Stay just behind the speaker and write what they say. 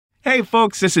Hey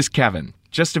folks, this is Kevin.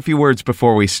 Just a few words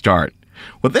before we start.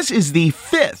 Well, this is the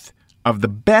 5th of the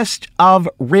Best of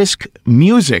Risk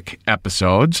Music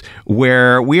episodes,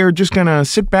 where we're just going to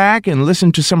sit back and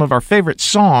listen to some of our favorite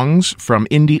songs from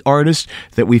indie artists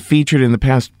that we featured in the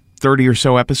past 30 or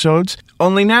so episodes.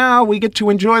 Only now we get to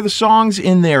enjoy the songs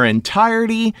in their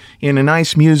entirety in a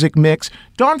nice music mix.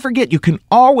 Don't forget, you can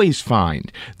always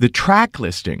find the track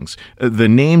listings, the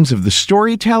names of the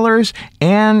storytellers,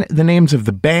 and the names of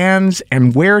the bands,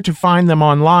 and where to find them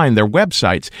online, their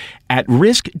websites, at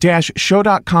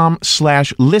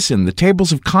risk-show.com/listen. The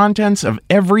tables of contents of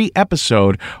every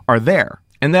episode are there.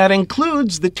 And that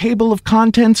includes the table of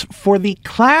contents for the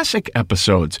classic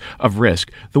episodes of Risk,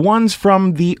 the ones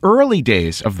from the early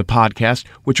days of the podcast,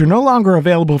 which are no longer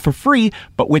available for free,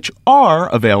 but which are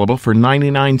available for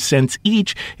 99 cents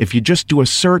each if you just do a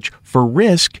search for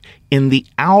Risk in the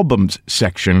albums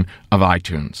section of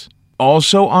iTunes.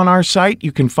 Also on our site,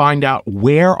 you can find out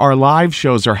where our live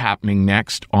shows are happening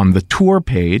next on the tour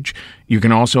page. You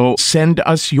can also send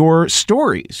us your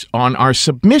stories on our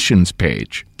submissions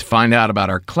page. To find out about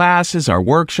our classes, our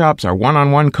workshops, our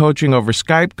one-on-one coaching over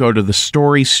Skype, go to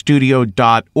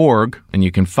thestorystudio.org, and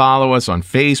you can follow us on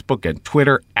Facebook and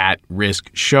Twitter at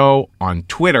Risk Show. On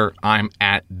Twitter, I'm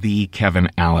at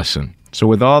 @TheKevinAllison. So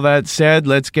with all that said,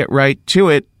 let's get right to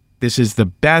it. This is the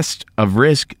Best of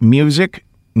Risk Music,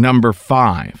 number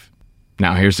 5.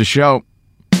 Now here's the show.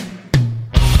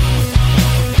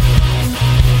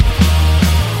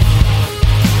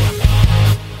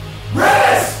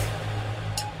 Risk!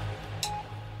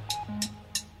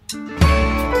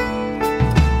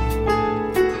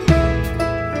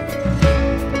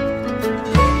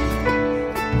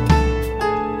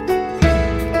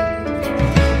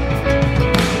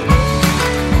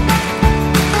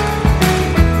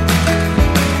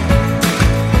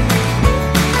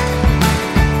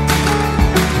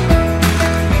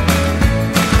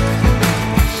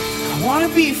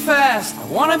 I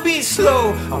wanna be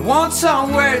slow, I want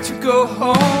somewhere to go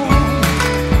home.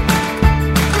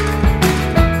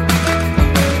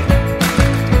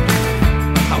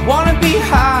 I wanna be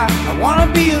high, I wanna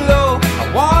be low,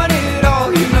 I want it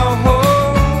all, you know.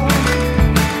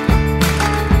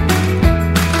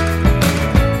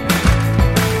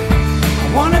 I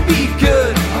wanna be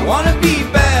good, I wanna be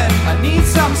bad, I need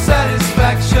some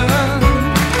satisfaction.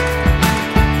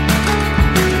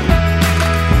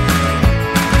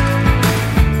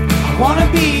 I wanna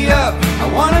be up, I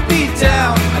wanna be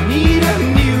down, I need a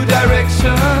new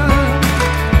direction.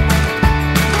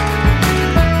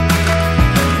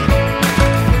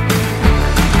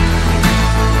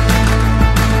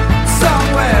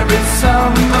 Somewhere in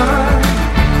summer,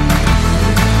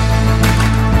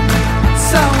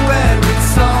 somewhere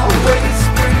it's always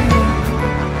spring.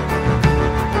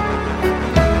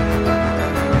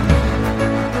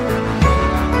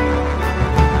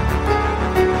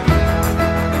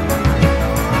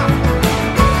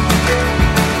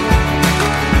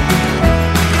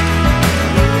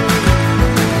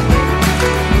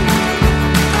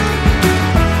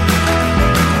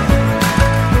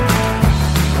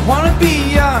 I wanna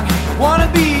be young, I wanna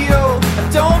be old, I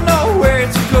don't know where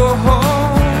to go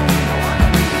home.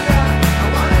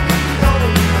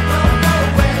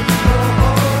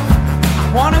 I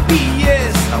wanna be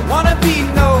yes, I wanna be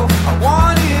no, I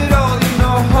want it all, you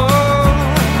know.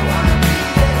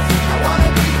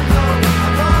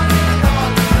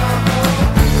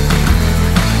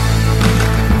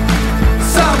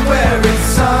 Somewhere in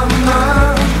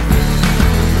summer,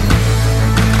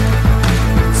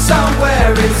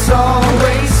 somewhere it's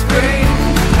always spring.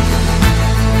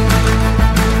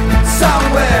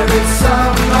 Somewhere it's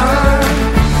summer,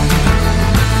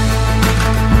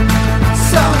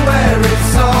 somewhere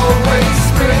it's always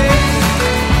spring.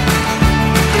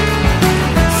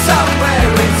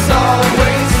 Somewhere it's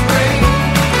always spring.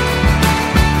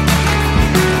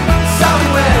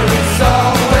 Somewhere it's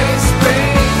always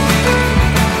spring.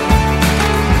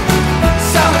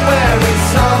 Somewhere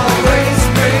it's always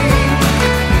spring.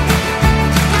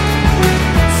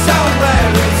 Somewhere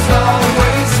it's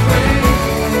always spring.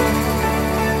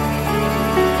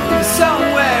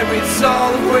 Somewhere it's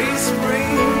always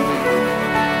spring.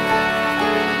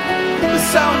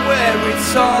 Somewhere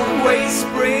it's always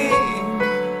spring.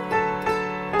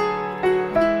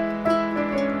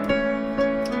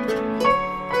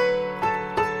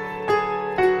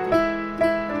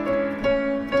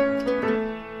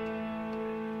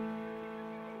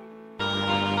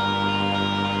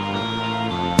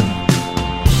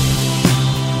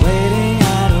 Waiting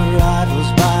at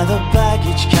arrivals by the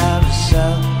baggage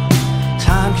carousel.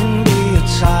 Time can be a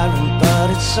tyrant,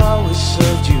 but it's always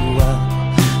served you well.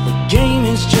 The game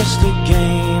is just just a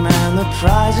game and the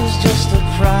prize is just a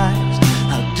prize.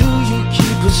 How do you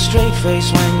keep a straight face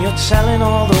when you're telling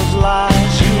all those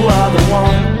lies? You are the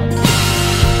one.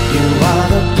 You are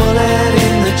the bullet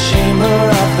in the chamber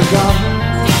of the gun.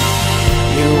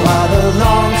 You are the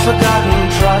long forgotten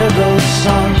prodigal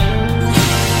son.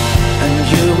 And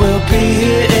you will be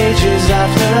here ages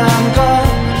after I'm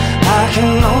gone. I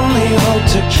can only hope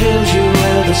to kill you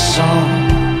with a song.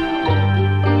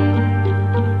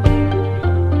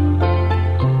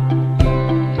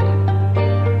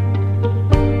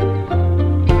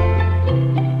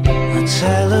 The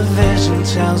television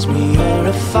tells me you're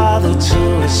a father to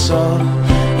us all.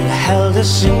 You held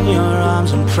us in your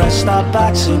arms and pressed our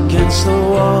backs against the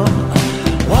wall.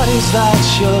 What is that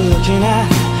you're looking at?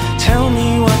 Tell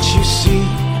me what you see.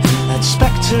 That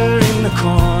spectre in the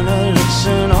corner looks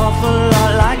an awful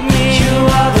lot like me. You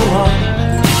are the one.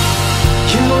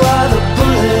 You are the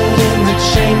bullet in the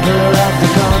chamber of the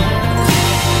gun.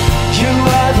 You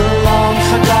are the long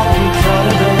forgotten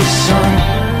prodigal son.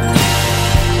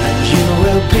 And you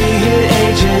will be here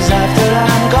ages after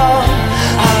I'm gone.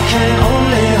 I can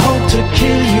only hope to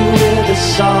kill you with a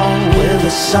song, with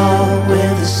a song,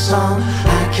 with a song.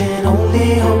 I can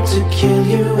only hope to kill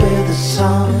you with a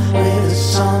song, with a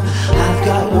song. I've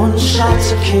got one shot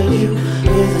to kill you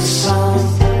with a song.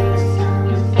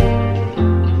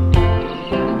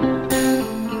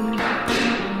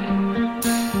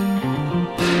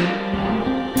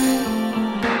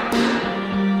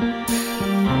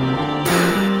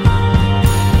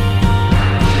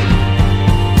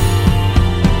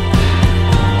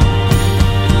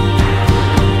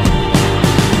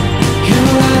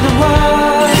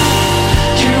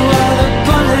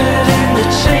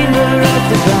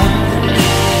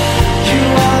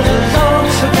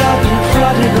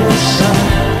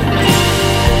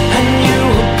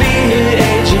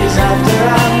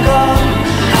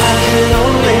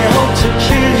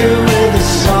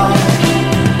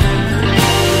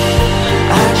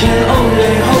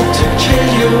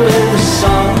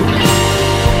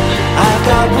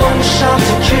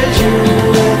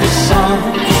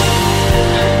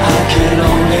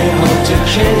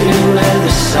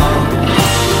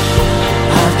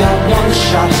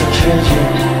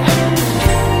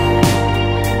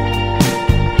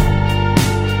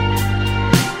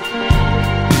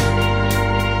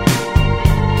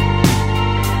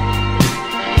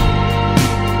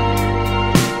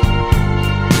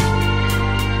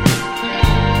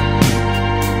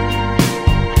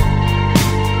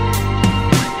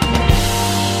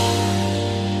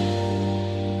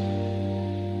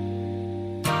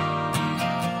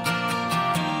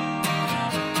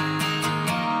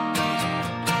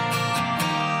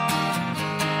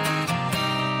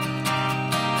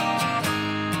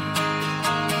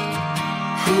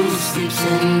 Who sleeps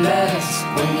in beds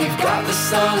when you've got the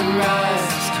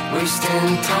sunrise?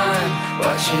 Wasting time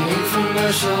watching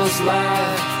infomercials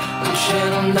live on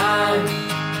Channel 9.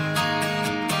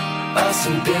 Us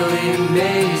and Billy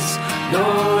Mays,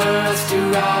 nowhere else to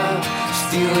rob.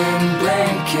 Stealing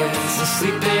blankets and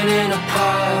sleeping in a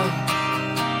pile.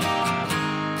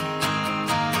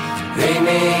 They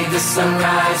made the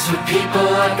sunrise for people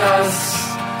like us,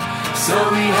 so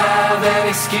we have an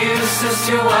excuse as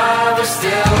to why we're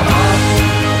still up.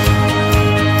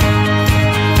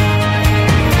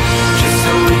 Just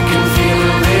so we can feel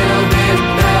a little bit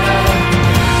better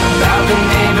about the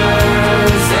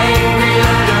neighbor's angry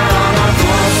letter on our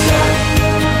doorstep.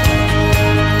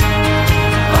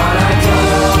 On our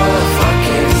door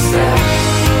fucking step.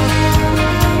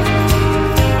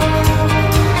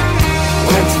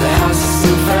 Went to the house of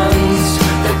some friends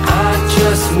that I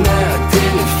just met.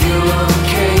 Didn't feel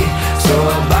okay, so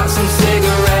I bought some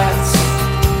cigarettes.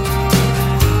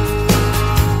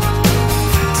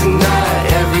 Tonight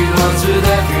everyone's with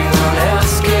everyone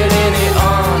else, getting it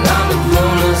on. I'm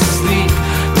alone asleep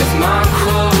with my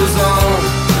clothes on,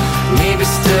 maybe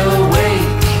still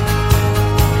awake.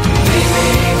 They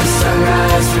made the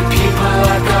sunrise for people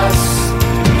like us,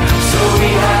 so we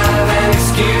have an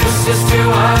excuse as to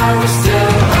why we're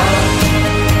still up.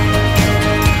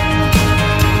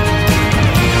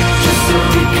 So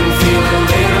we can feel a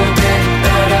little bit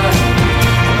better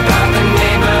about the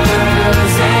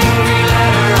neighbor's angry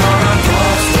letter on our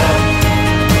doorstep.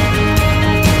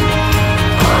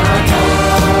 On our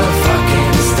door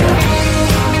fucking step.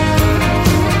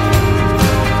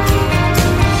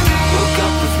 Woke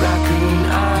up with raccoon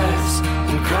eyes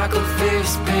and crackle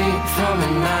face paint from a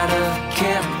night of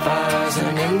campfires and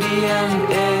an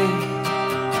MDMA.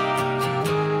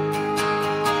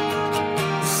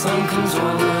 The sun comes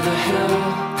over the hill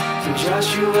from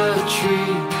Joshua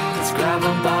Tree. It's Let's grab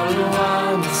a bottle of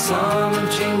wine with some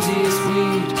of James's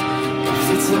weed,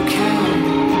 if it's okay.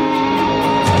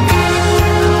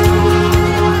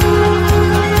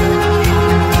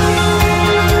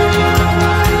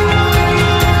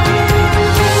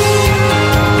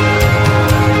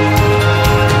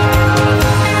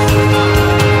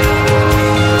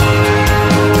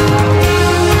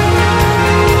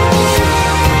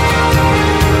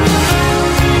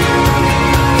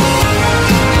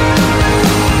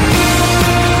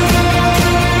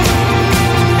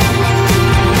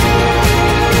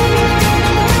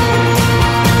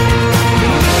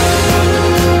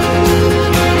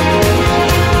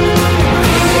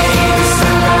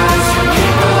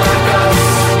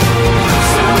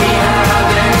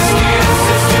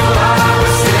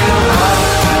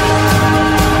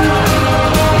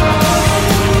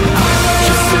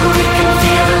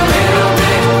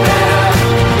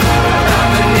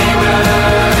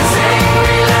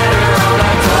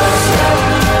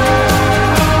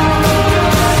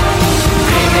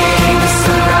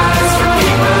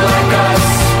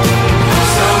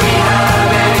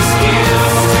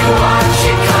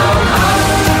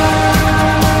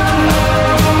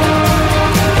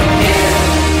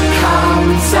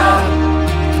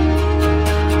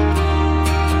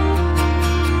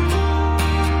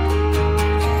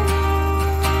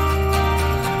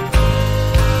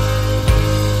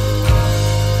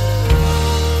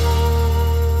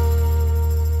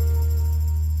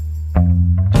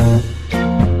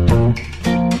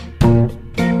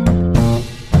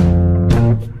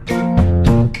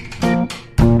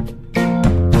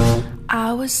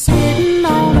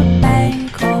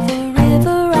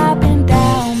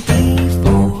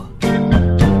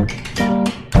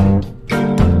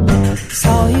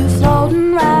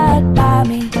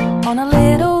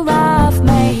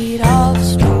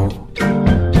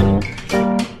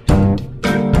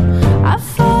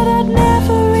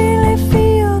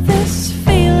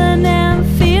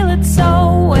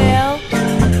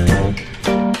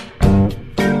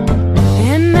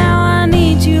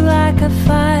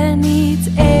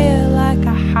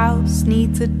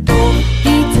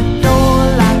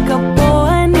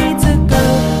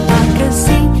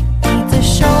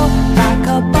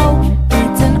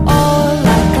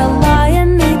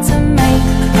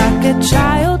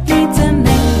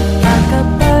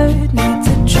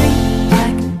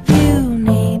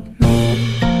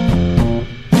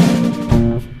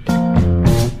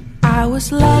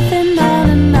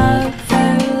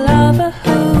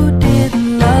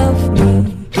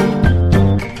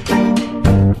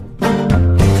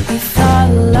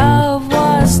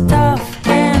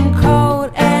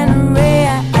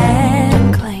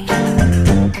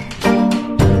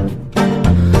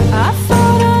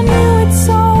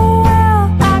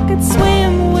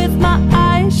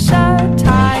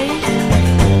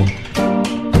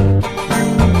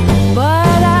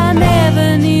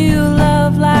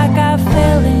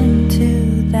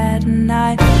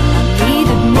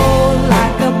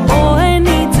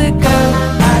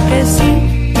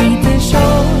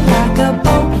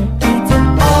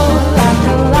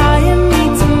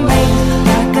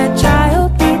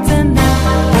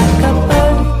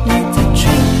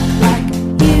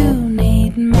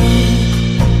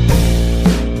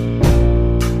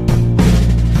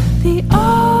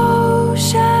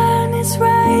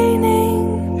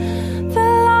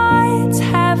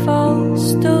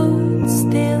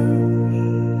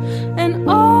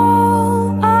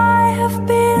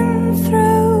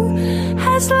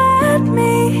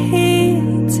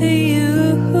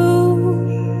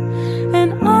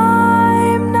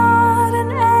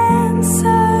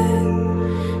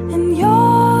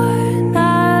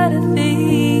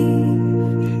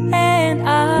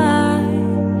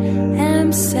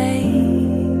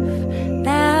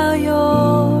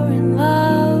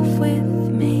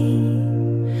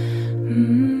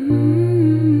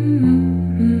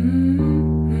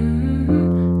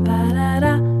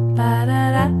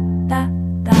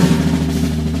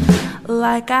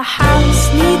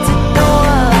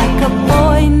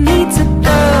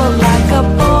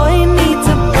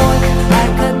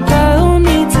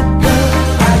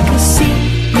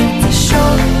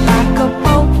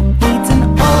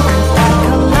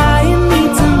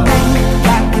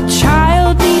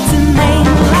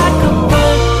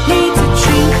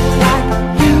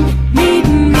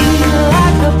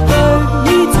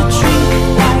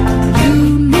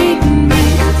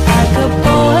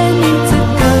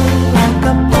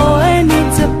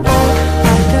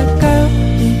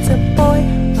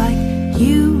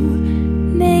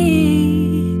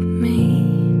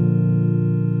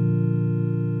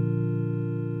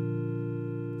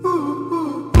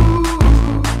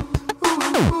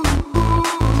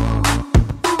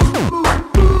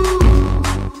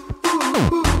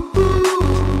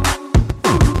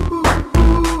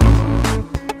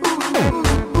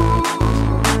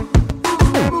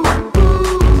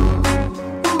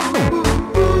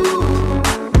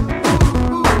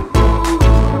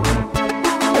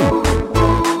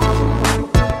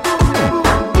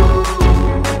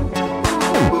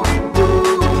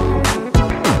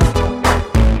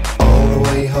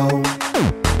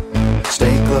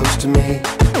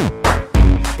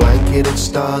 looking at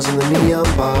stars and the neon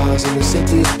bars and the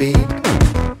city's beat.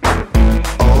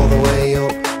 All the way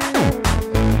up,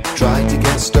 tried to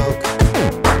get stuck,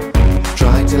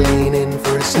 tried to lean in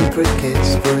for a secret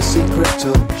kiss, for a secret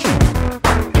touch.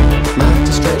 Mad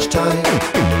to stretch tight,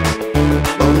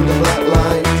 under black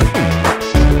light,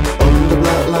 under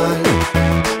black light.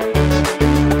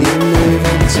 You move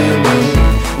into me,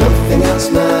 nothing else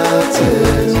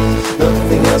matters,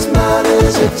 nothing else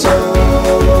matters at all.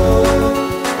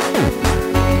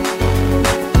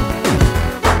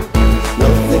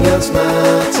 Nothing else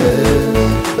matters,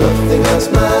 nothing else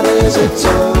matters at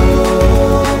all.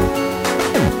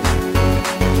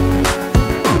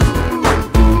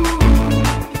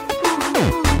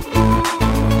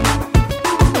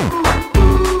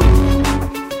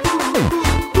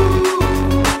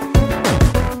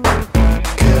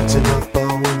 Curtain of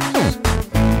bones,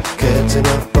 curtain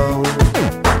of bones.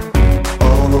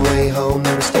 All the way home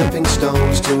there are stepping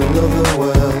stones to another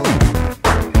world.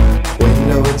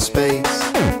 Window in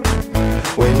space,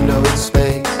 window in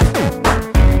space.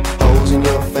 Holes in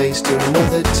your face to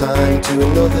another time, to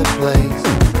another place.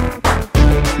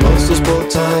 Muscles pulled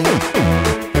tight,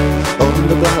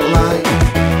 under black light,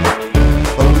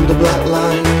 under black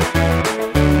light.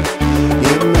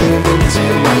 You move into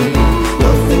me,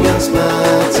 nothing else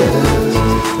matters,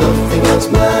 nothing else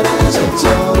matters at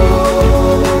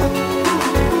all.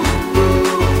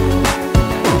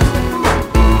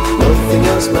 Nothing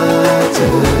else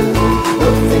matters,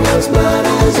 nothing else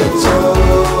matters at all.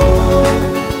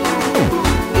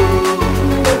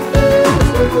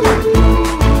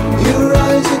 Your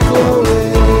eyes are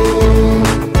glowing,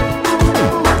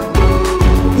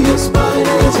 your spine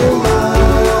is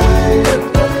alive.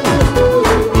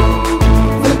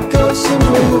 The ghosts are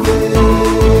moving,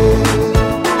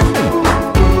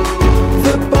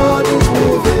 the body's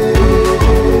moving,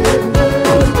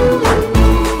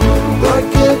 like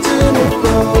curtain of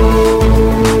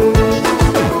gold.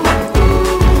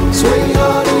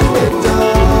 Sweetheart in the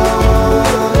dark,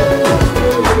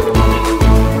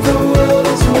 the world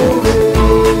is moving,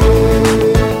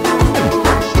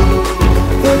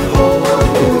 the whole world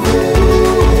moving.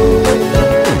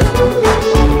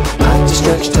 Had to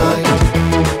stretch tight,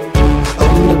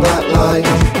 under black light,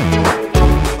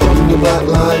 under black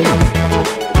light.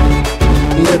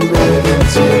 You're moving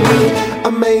to me. I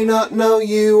may not know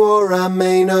you or I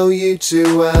may know you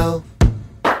too well.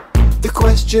 The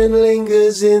question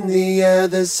lingers in the air,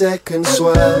 the second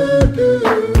swell.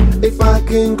 If I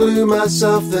can glue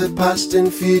myself, the past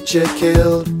and future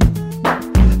killed.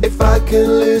 If I can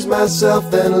lose myself,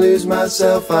 then lose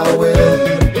myself I will.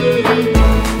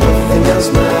 Nothing else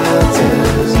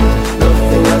matters,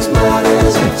 nothing else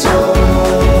matters at all.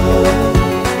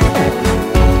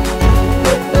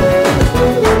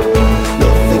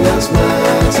 Nothing else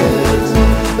matters,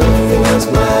 nothing else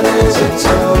matters at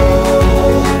all.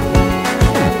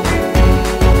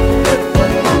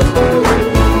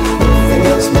 Nothing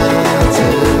else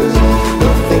matters,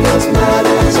 nothing else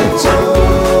matters at all.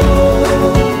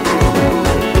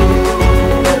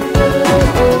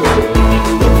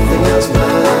 Nothing else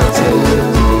matters,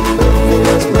 nothing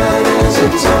else matters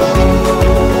at all.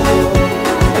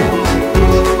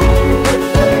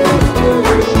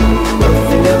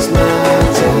 Nothing else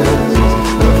matters,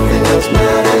 nothing else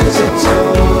matters at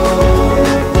all.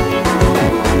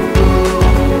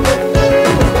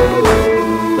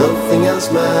 Nothing else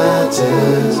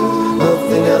matters,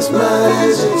 nothing else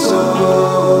matters at all.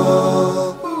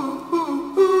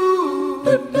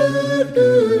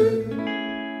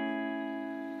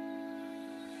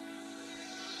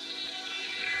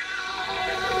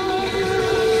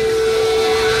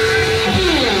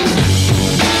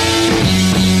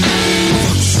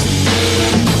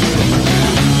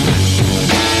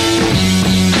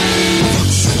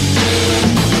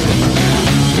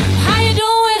 How you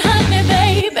doing, honey,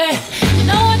 baby?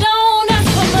 No, I don't ask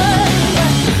for much,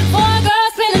 but for a girl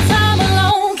spending time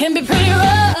alone can be pretty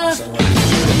rough.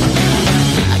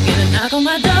 I get a knock on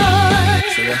my door,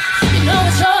 you know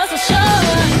it's yours for sure.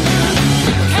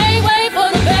 Can't wait for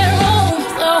the bedroom,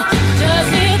 so just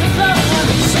hit the floor.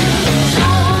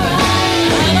 Alright,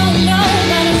 I don't know,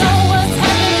 but I know what's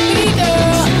happening to me,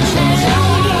 girl.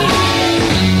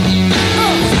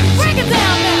 Break it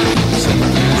down now.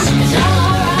 It's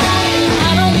alright,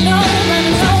 I don't know, but I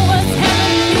know what's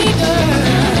happening to me, girl.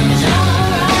 It's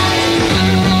alright.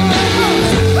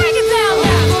 Break it down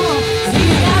now. See,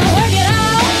 you gotta work it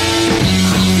out.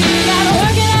 See, you gotta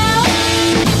work it out.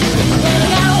 You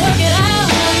gotta work it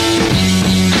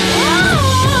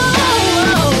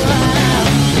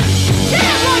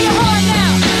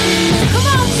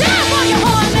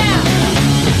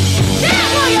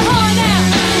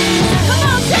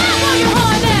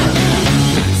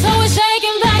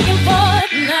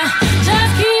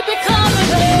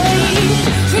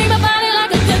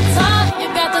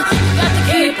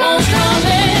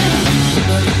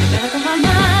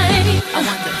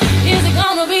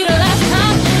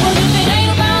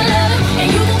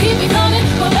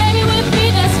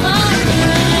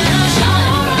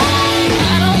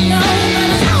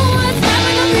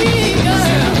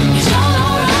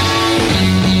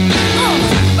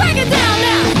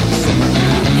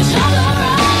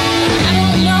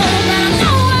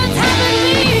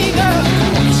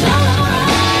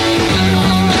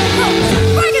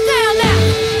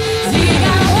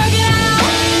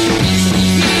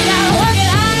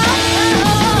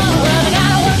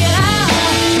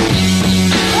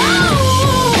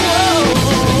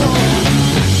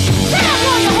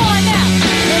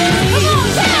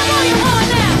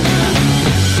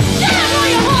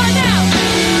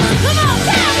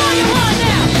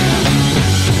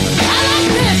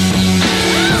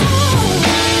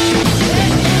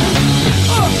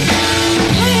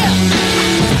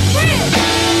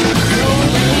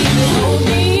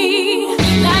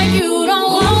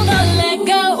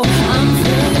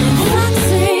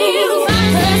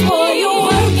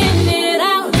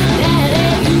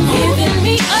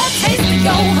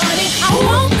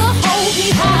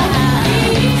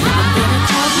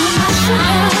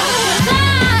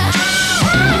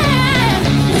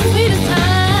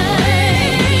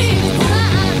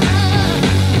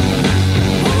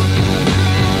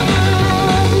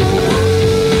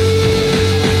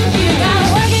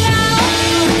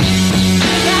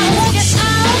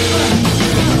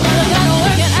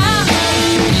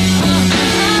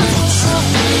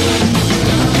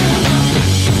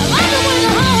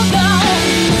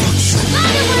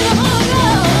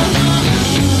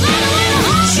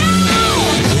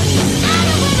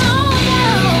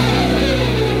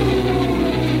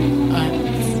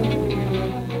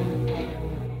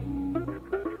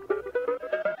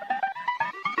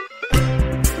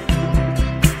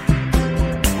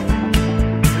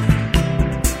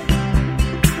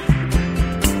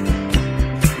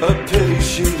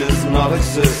she does not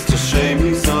exist. A shame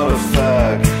he's not a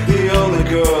fact. The only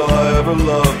girl I ever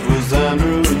loved was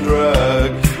Andrew and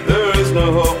Drag. There is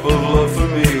no hope of love for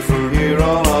me. From here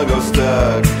on I go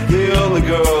stag. The only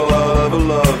girl I'll ever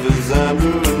love is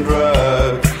Andrew and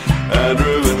Drag.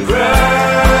 Andrew and Drag.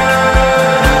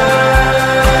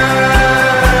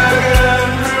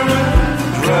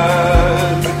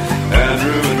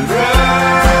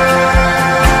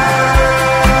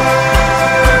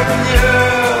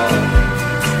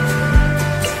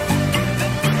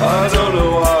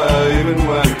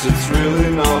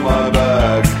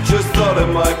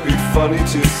 Funny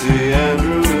to see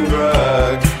Andrew and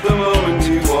Drag. The moment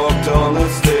he walked on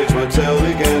that stage, my tail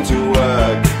began to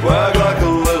wag. Wag like a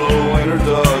little wiener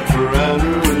dog for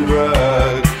Andrew and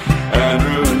Drag.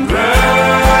 Andrew and Drag.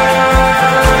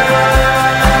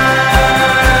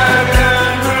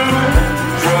 Andrew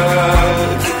and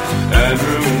Drag.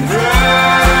 Andrew and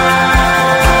Drag.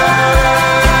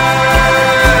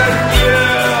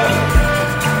 Yeah.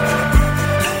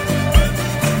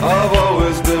 I've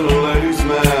always been a ladies'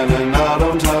 man.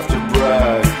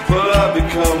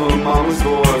 Mama's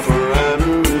boy for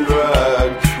Andrew and Drag.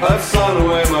 I'd sign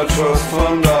away my trust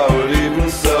fund, I would even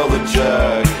sell the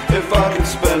Jag if I could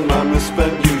spend my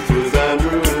misspent youth with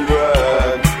Andrew and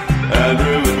Drag.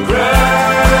 Andrew and Drag.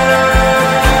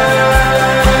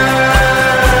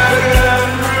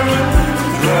 Andrew and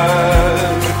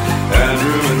Drag.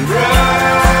 Andrew and Drag.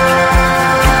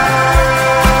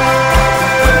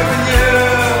 Yeah.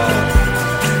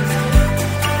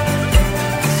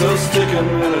 So stick him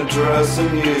in a dress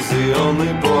and he's the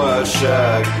only boy I'd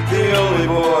shag. The only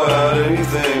boy I'd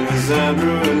anything is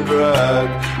Andrew and Drag.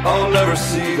 I'll never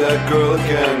see that girl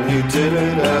again, he did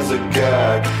it as a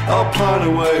gag. I'll pine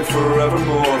away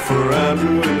forevermore for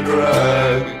Andrew and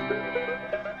Drag.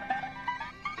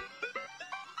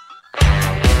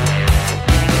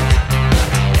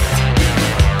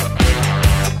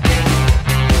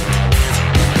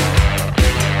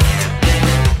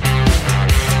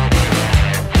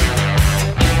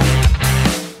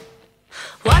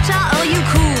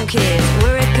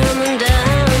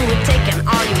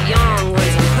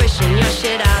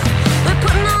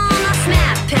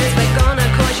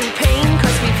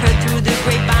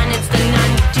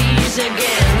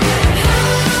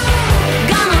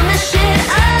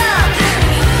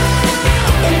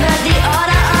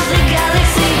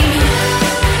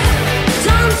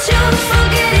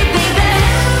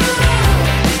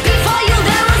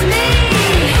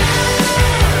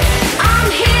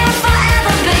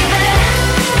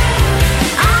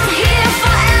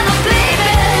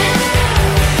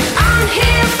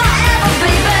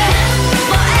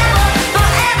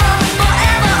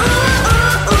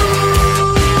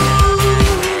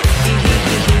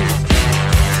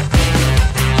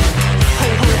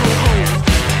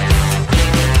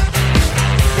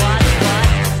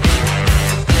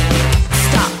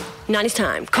 Now it's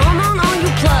time. Come on you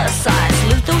plus size.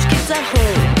 Leave those kids at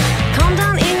home. Calm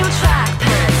down in your track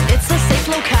pants. It's a safe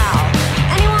locale.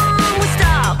 Anyone with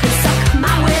style can suck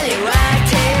my willy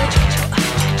ragtail.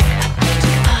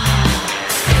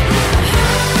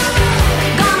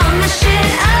 Gonna mess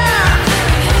shit up.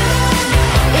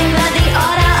 Invade the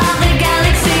order of the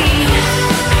galaxy.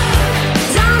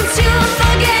 Don't you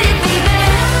forget it, baby.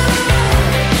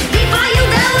 Before you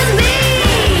go with me.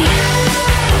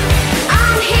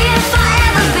 I'm here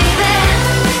forever, baby.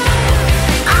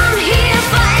 I'm here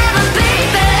forever.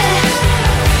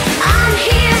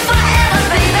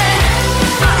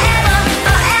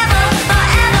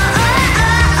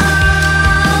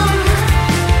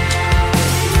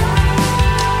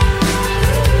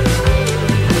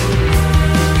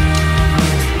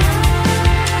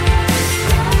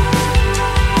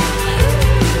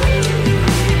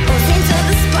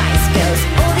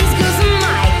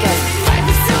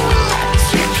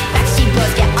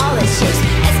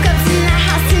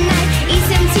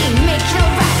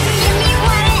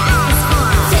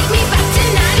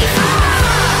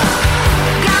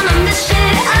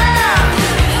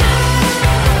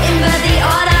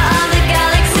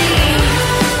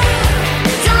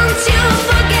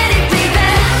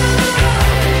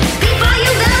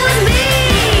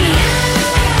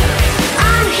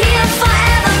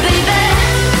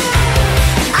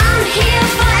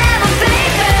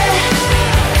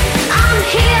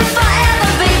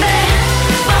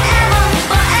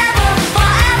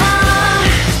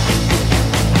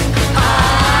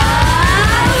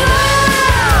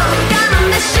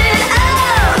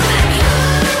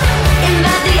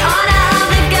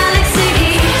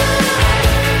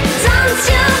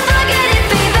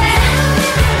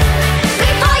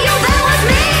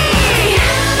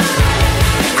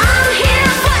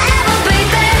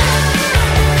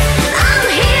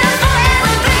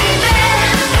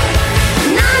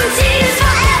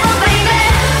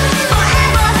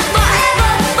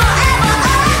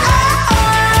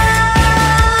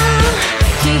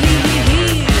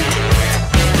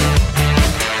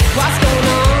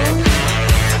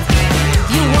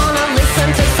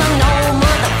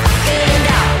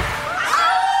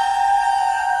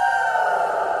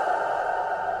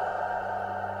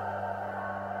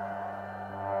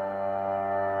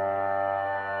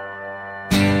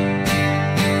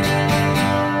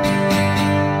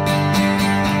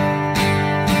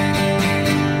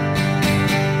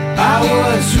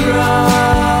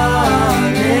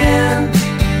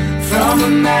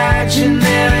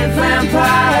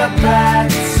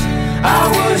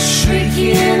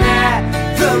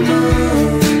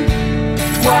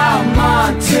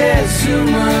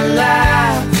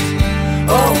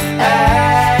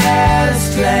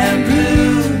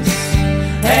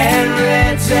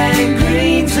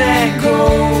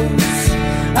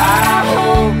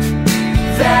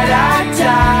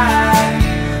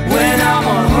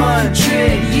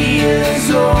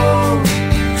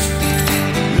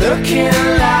 looking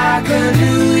like a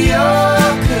New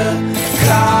Yorker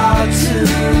cartoon,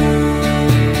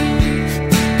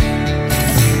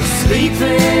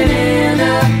 sleeping in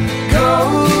a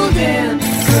golden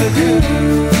cocoon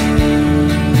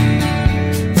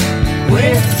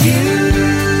with you.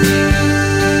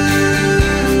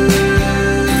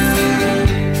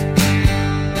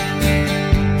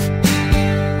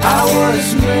 I was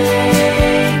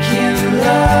making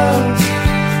love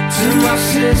to my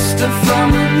sister from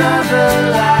another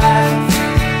life.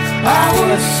 I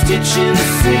was stitching the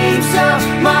seams of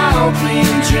my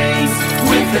opium dreams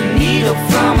with a needle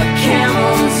from a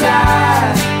camel's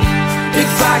eye.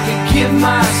 If I could give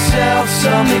myself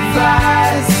some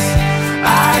advice,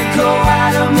 I'd go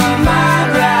out of my mind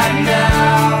right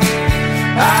now.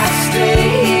 I'd stay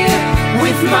here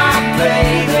with my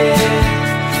baby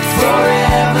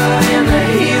forever in the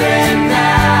here and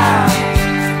now,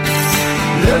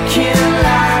 looking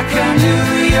like a New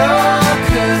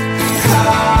Yorker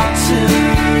cartoon,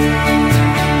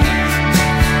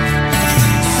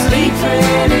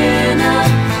 sleeping in a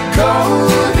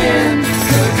golden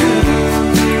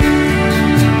cocoon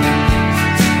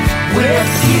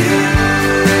with you.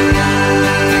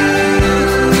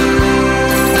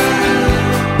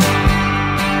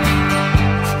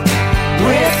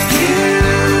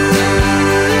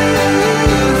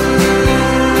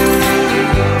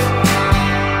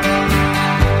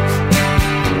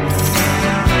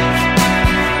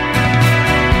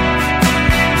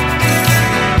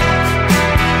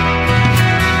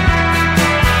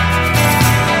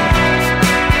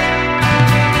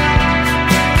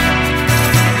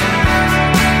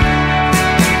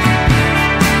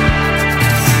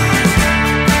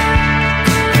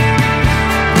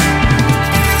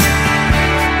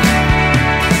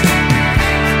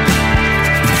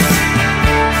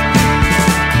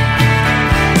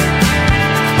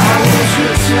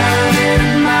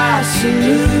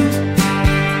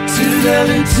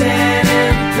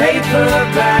 Lieutenant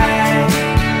paperback,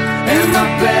 and my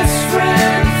best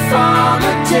friend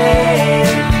Farmer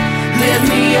Dave lit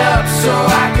me up so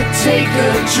I could take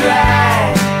a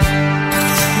drive.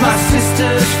 My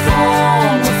sister's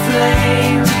phone a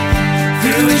flame,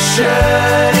 threw his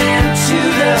shirt into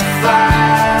the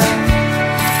fire.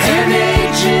 An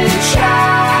aging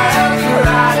child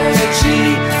prodigy,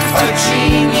 a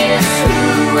genius who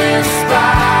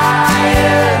inspired,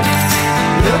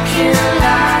 looking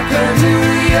like a New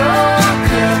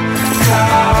Yorker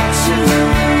cartoon,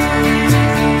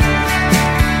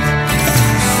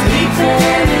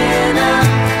 sleeping in a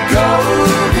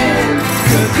golden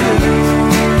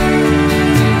cocoon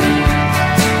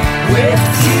with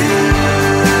you.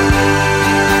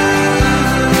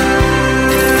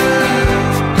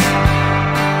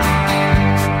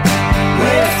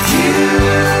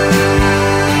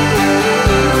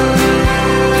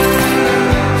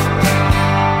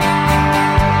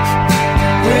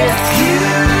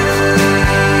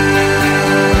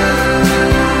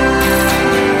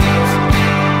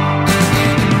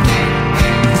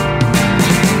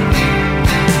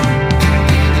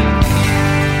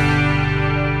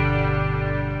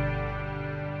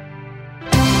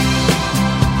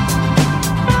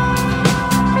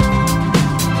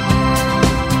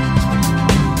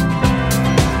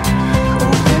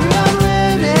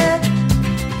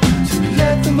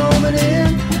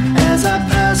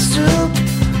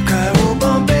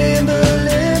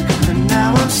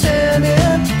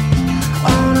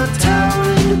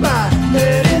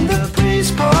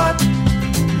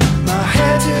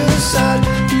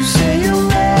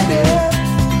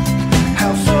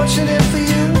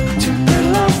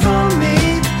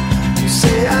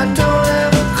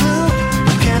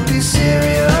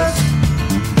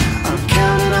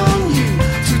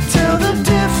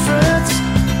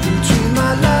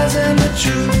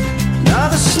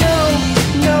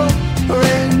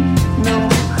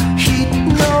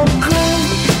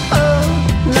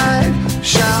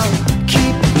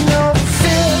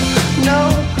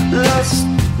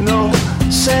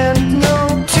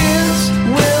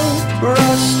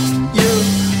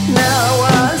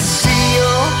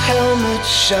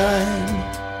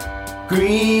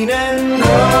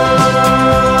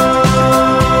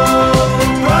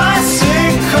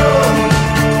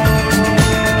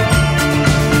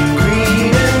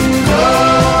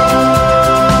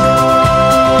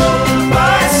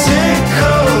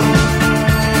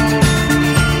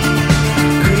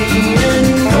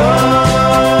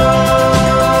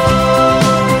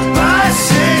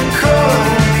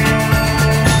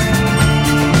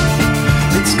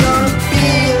 It's gonna be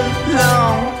a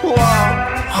long walk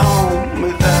home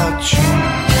without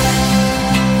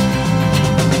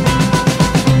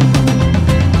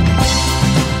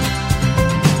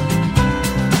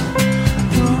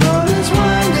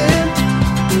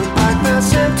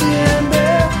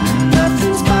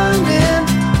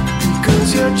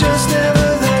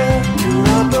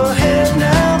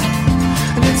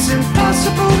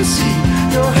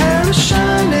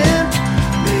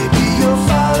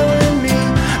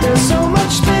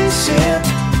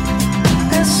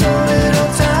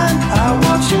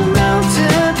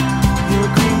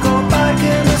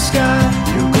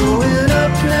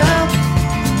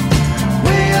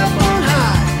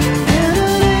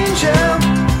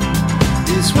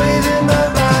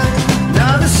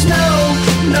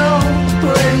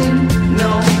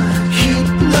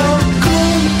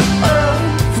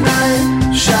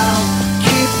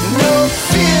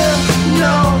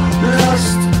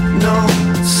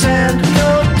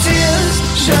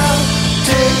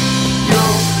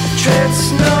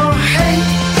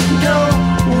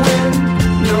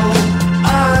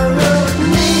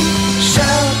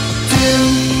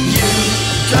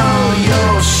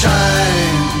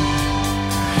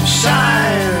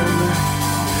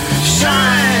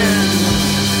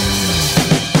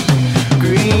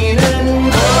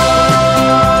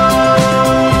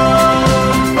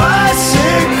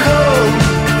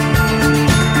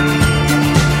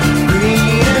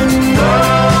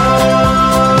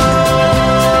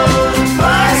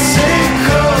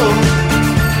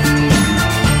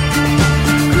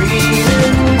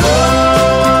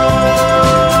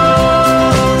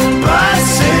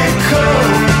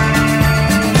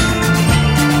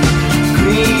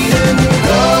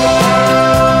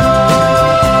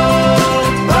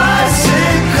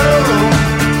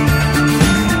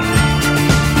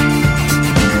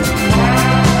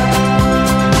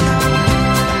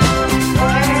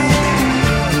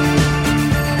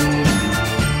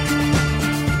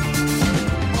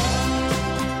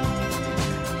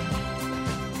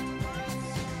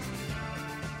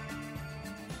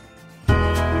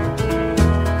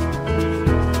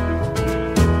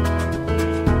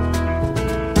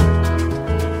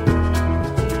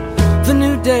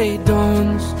day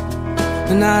dawns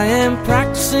and I am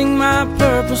practicing my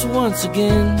purpose once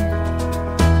again.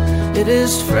 It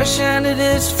is fresh and it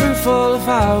is fruitful if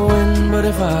I win, but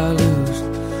if I lose,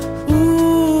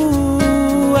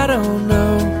 ooh, I don't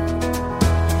know.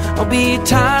 I'll be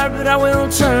tired, but I will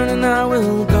turn and I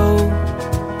will go.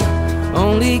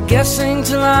 Only guessing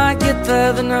till I get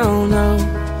there, then I'll know.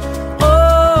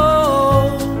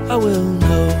 Oh, I will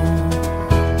know.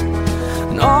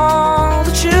 And all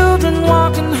the children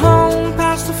walking home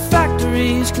past the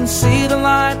factories can see the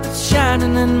light that's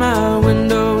shining in my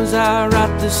window as I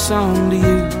write this song to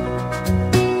you.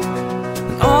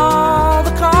 And all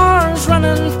the cars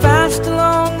running fast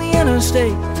along the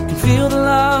interstate can feel the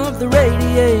love that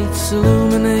radiates,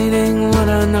 illuminating what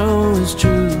I know is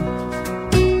true.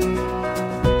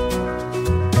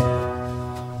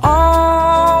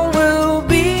 All will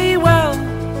be well,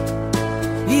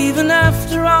 even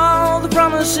after all the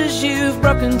promises you've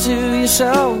broken to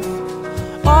yourself.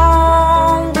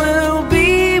 All will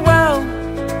be well.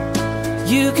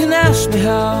 You can ask me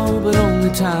how, but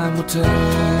only time will tell.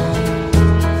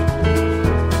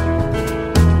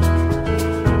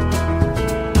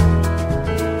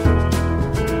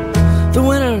 The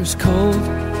winter's cold,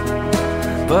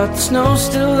 but the snow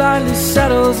still lightly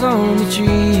settles on the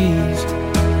trees.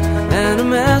 And a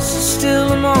mess is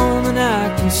still more than I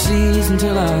can seize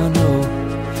until I know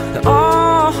that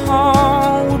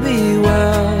all will be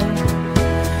well.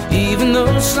 Even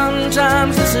though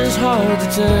sometimes this is hard to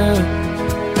tell,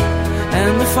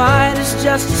 and the fight is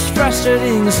just as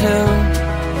frustrating as hell,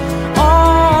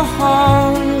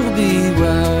 all will be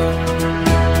well.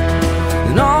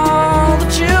 And all the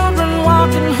children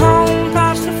walking home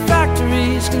past the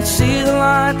factories can see the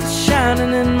light that's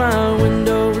shining in my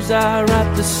window as I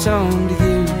write this song to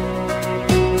you.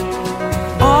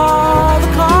 All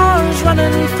the cars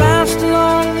running fast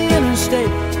along the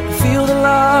interstate, feel the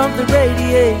love that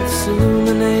radiates,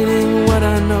 illuminating what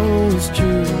I know is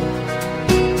true.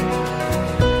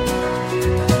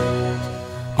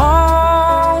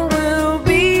 All will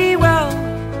be well,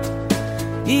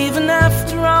 even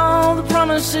after all the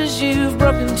promises you've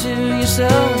broken to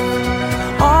yourself.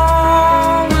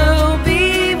 All will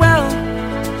be well.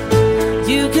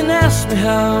 You can ask me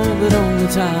how, but only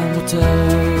time will tell.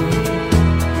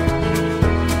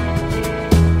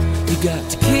 You got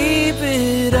to keep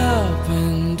it up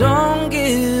and don't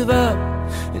give up,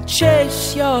 and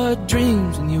chase your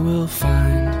dreams and you will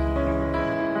find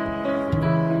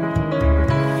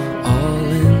all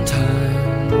in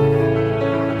time.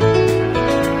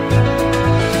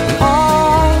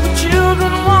 All the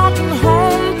children walking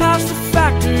home past the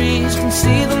factories can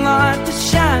see the light that's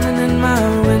shining in my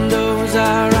window as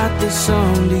I write this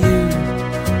song to you.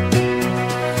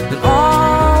 And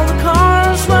all the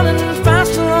cars running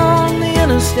fast along the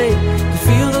interstate can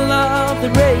feel the love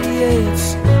that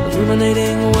radiates,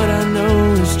 illuminating what I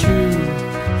know is true.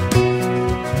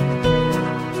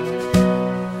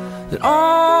 That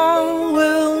all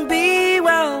will be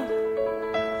well,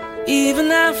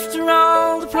 even after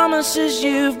all the promises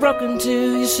you've broken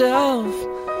to yourself.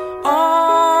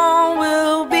 All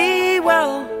will be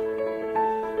well.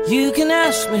 You can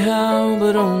ask me how,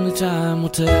 but only time will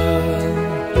tell.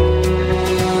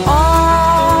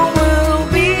 All will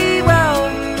be well,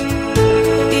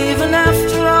 even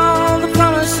after all the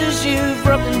promises you've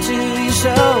broken to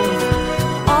yourself.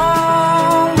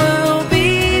 All will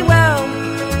be well.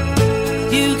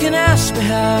 You can ask me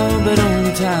how, but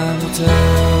only time will tell.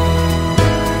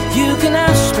 You can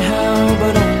ask me how,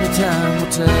 but only time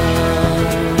will tell.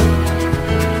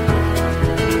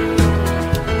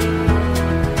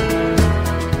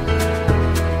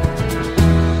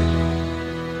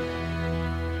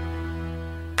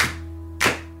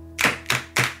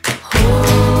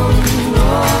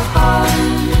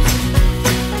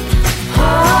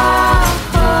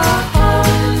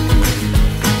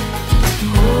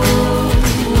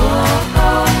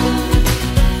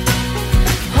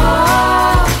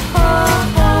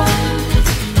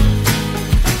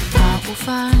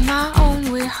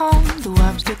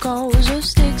 Obstacles of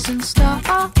sticks and stones.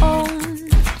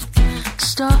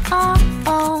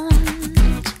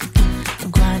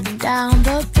 I'm grinding down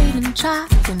the beaten track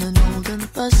in an old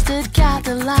and busted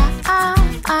Cadillac.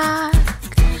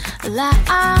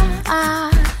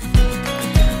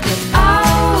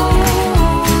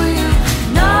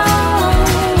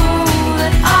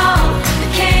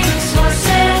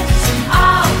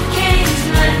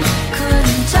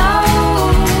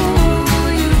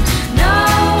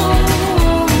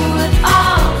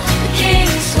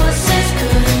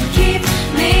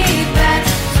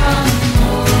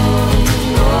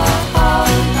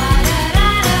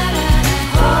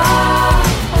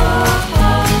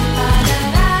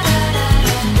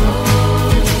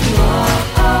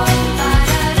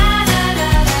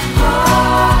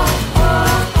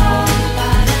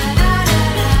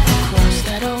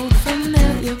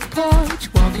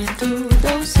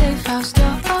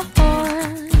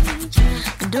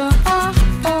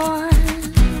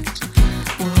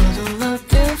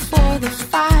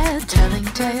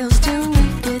 tales till we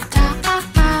get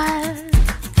tired,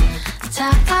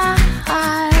 tired.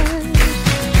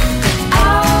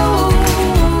 Oh,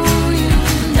 you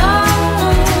know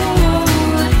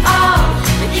that all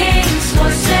the king's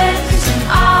horses and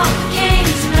all the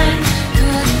king's men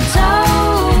couldn't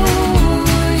tow.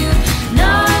 You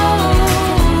know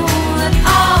that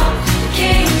all the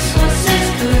king's horses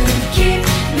couldn't keep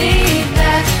me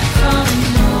back from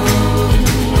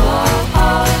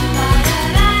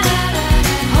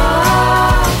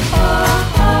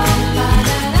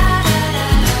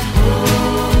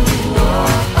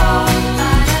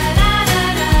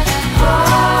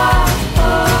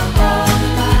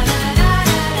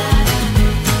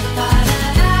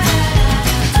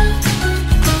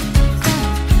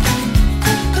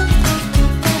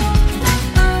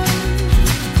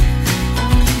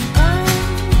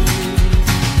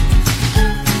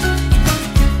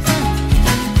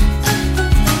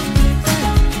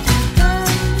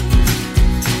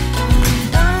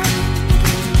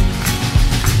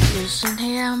Listen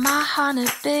here, my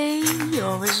honeybee,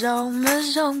 you're as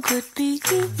home could be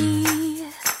to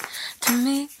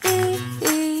me.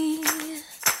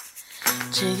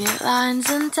 Ticket lines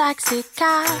and taxi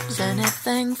cabs,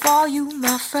 anything for you,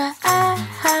 my friend,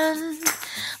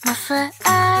 my friend.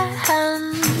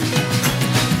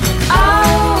 Oh,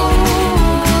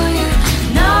 you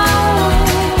know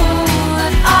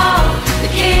that all the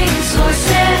king's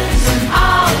horses and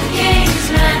all the king's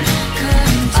men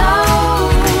couldn't tow.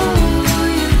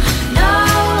 You know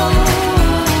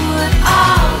that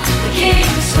all the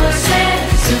king's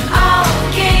horses and all the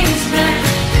king's men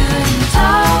couldn't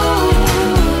tow.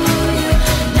 You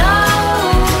know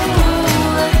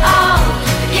that all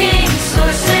the king's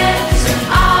horses and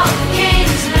all the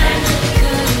king's men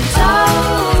couldn't tow.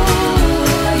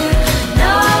 You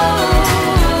know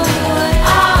that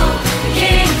all the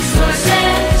king's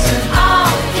horses and all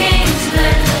the king's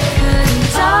men couldn't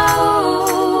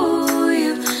tow.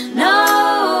 You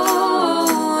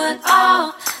know that all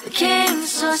the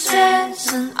king's horses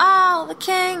and all the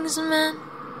king's men.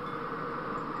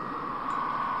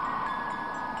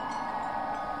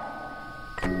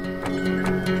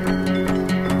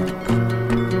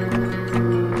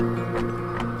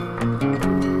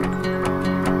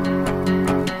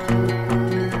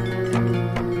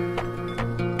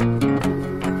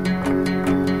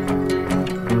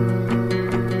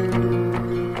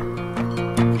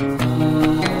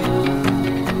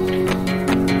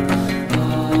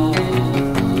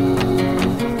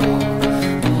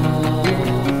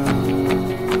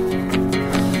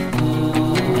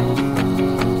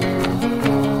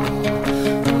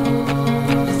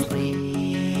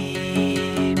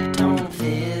 Sleep don't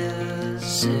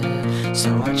visit, so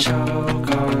I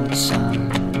choke on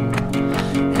sun,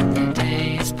 and the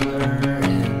days blur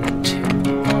into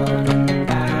one in the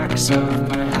backs of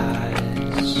my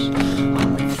eyes.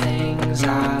 Only things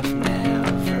I've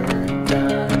never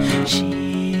done.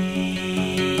 Sheets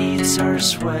are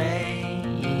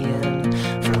swaying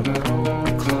from an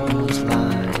old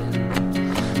clothesline,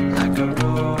 like a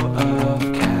row of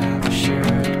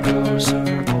captured ghosts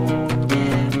or old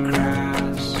dead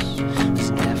grass.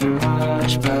 There's never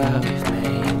much, but we've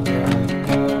made the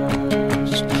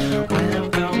most.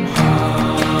 Welcome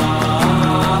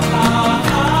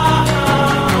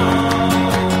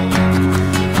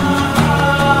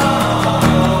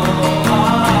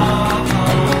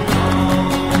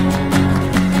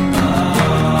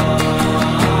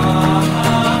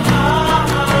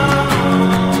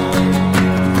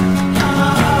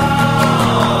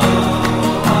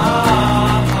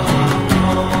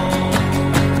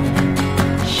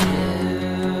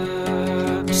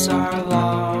ships are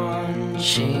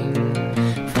launching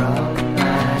from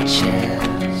my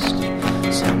chest.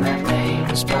 Some have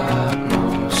names, but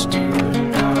most do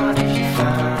not. If you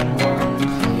find one,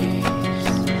 please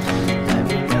let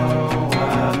me know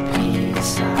what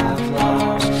piece I've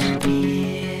lost.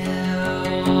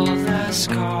 Heal the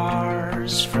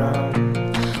scars from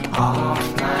off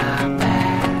my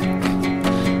back.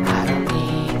 I don't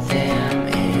need them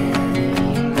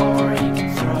anymore. You can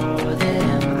throw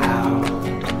them out.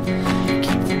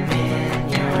 Keep them in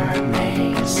your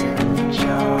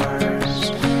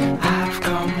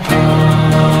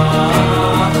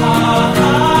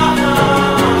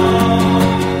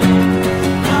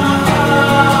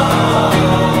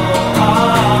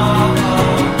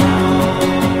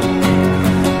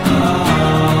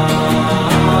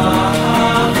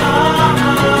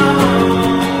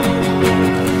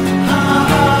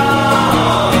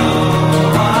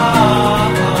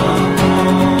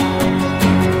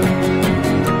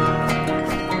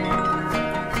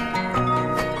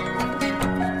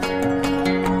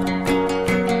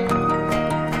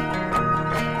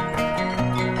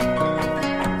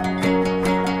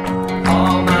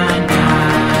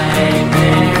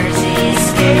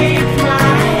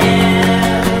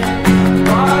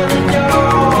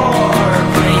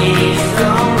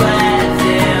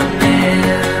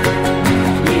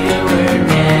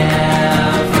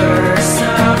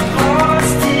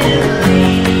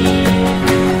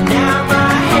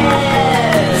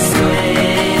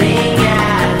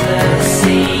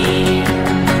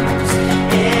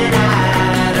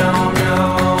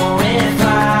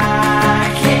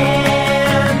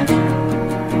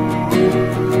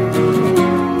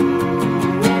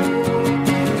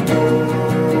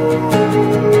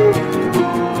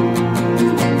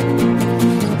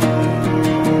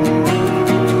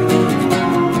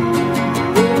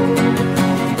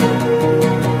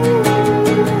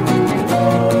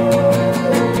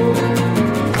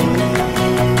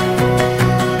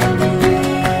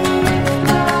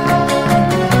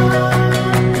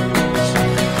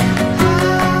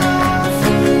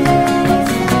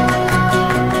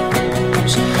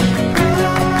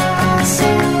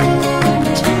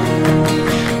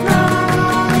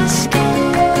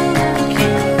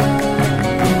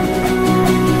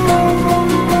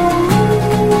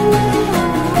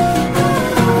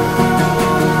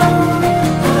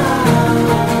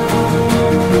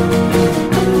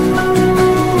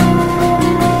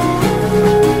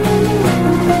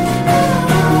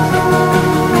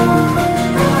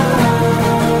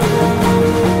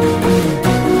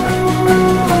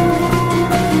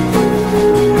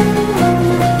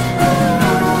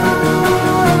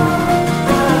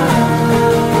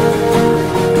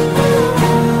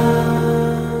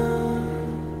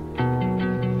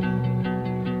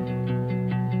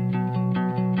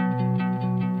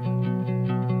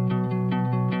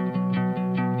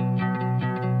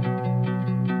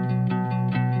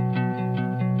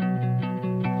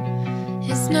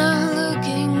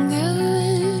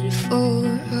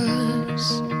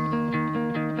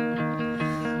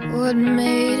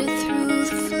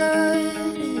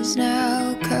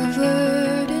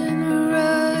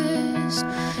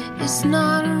it's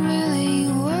not really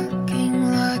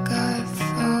working like I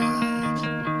thought.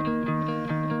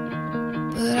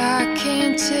 But I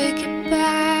can't take it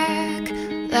back,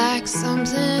 like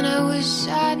something I wish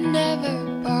I'd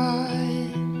never bought.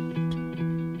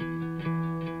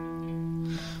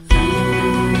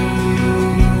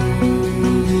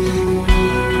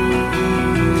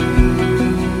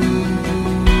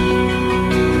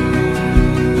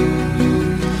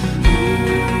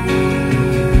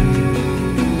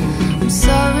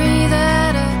 Sorry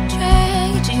that I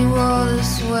dragged you all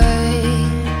this way,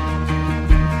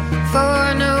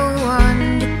 for no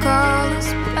one to call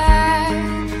us back,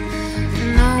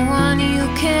 no one you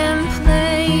can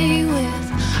play with.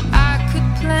 I could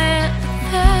plant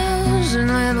 1,000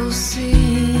 little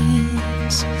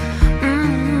seeds,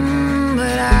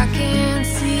 but I can't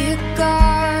see a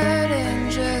garden,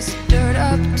 just dirt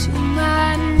up to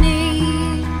my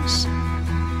knees.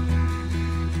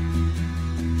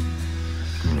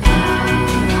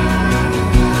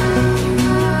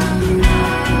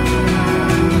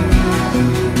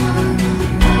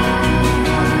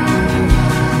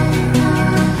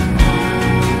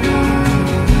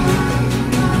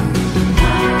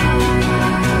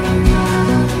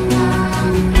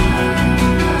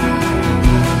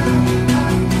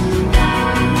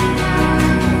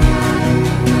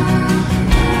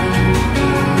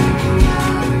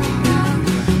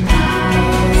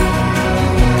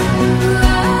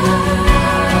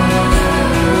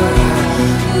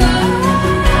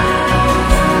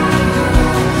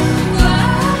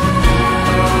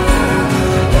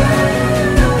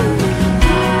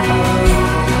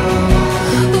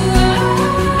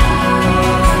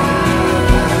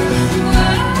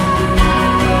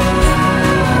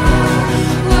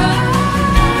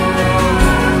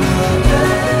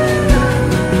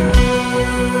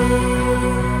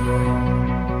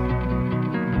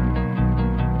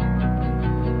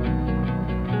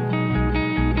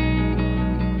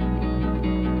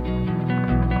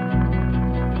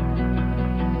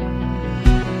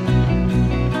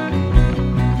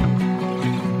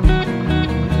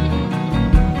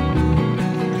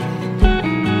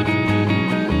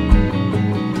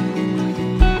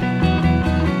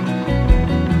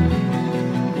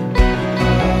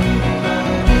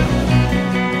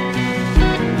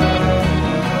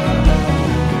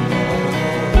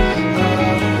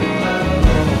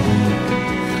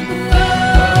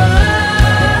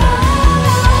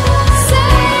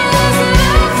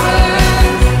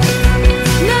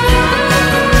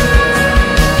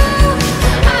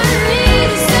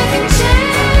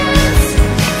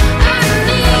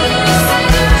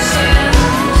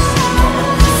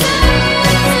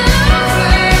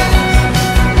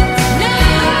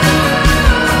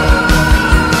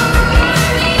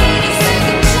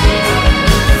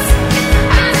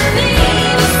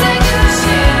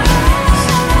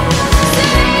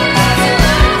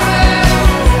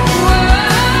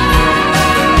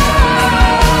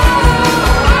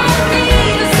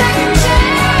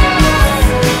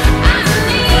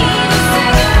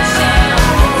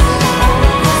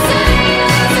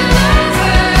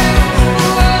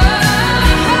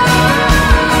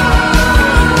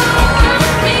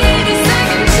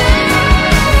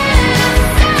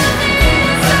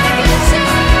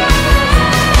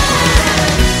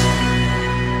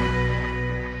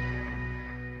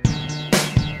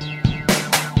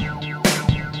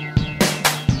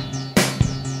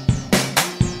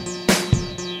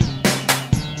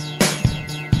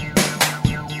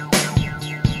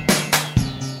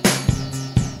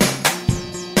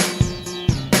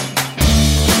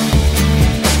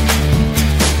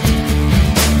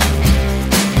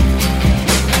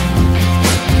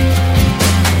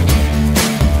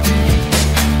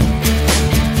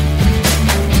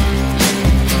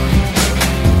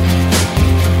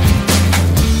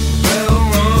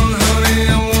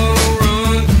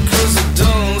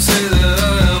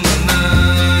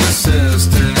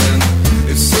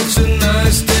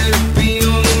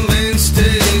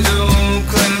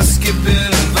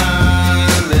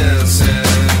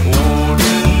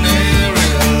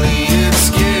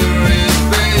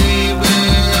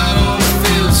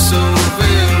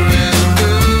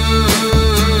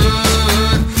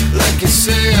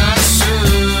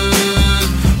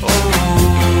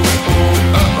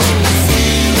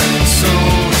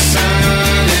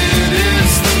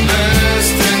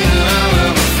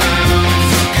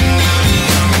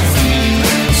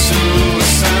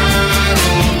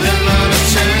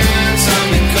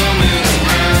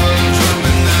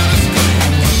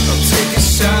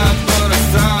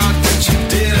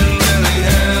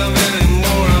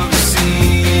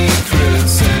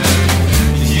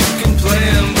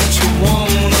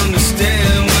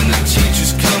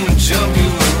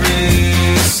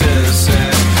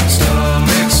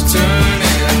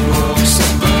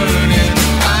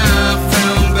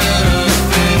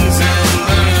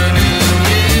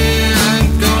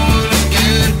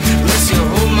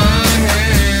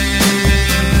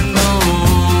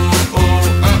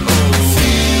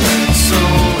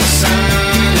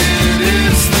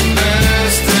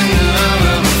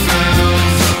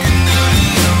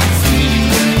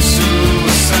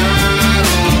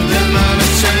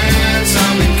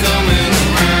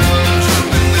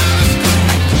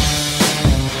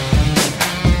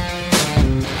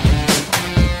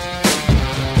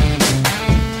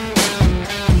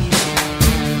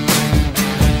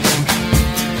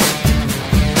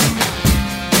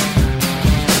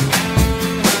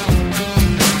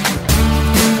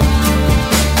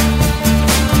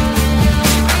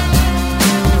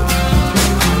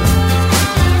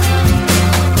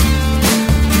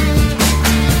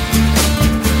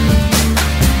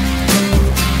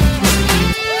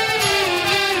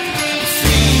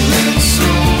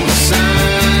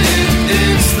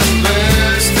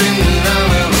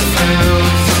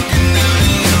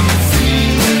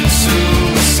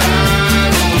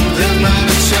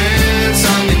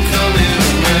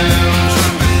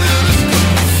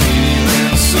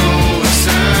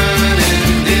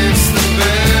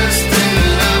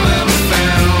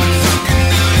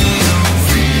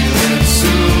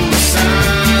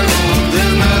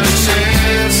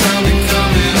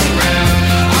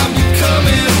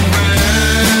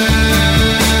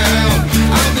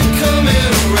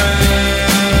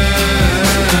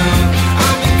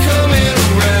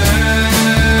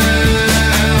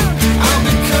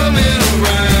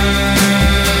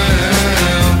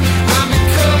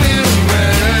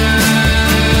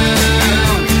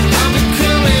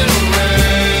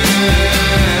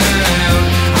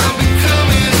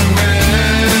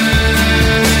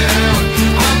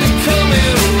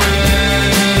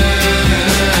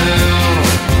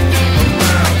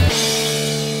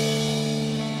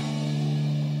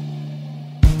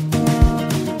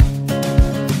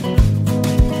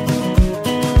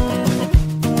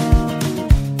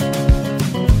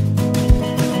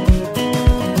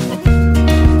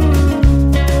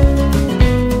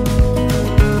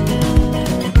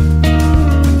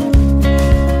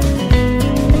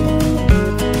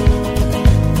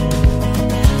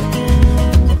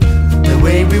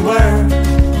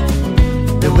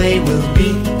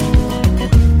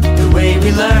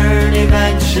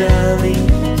 eventually.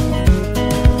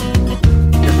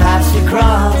 The paths we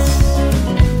cross,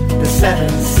 the 7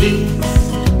 seas,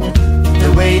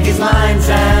 the way these lines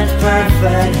end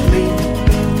perfectly.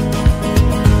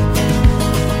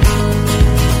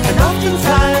 And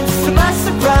oftentimes, to my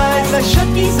surprise, I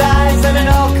shut these eyes and it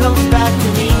all comes back to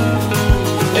me.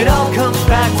 It all comes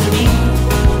back to me.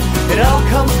 It all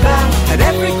comes back, and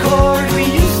every chord we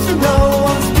used to know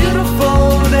was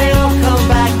beautiful. They all come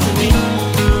back to me.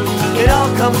 It all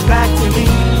comes back to me.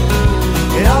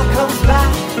 It all comes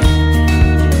back.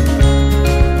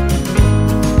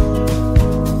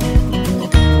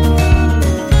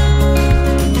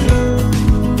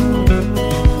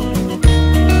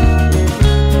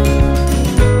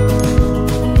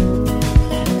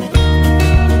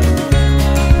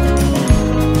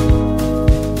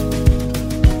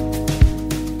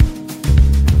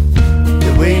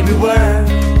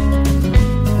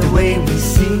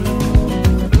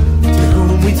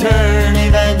 Turn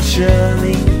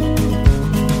eventually.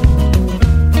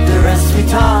 The rest we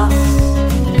toss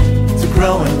to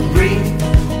grow and breathe,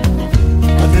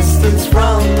 a distance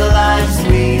from the lives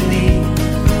we lead.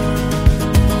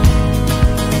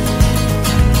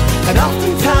 And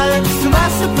oftentimes, to my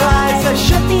surprise, I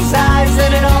shut these eyes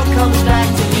and it all comes back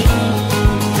to me.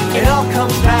 It all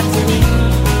comes back to me.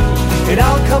 It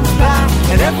all comes back,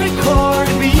 and every chord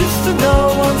we used to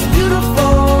know was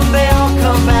beautiful. They all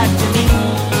come back to me.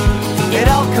 It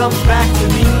all comes back to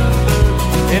me.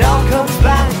 It all comes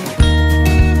back.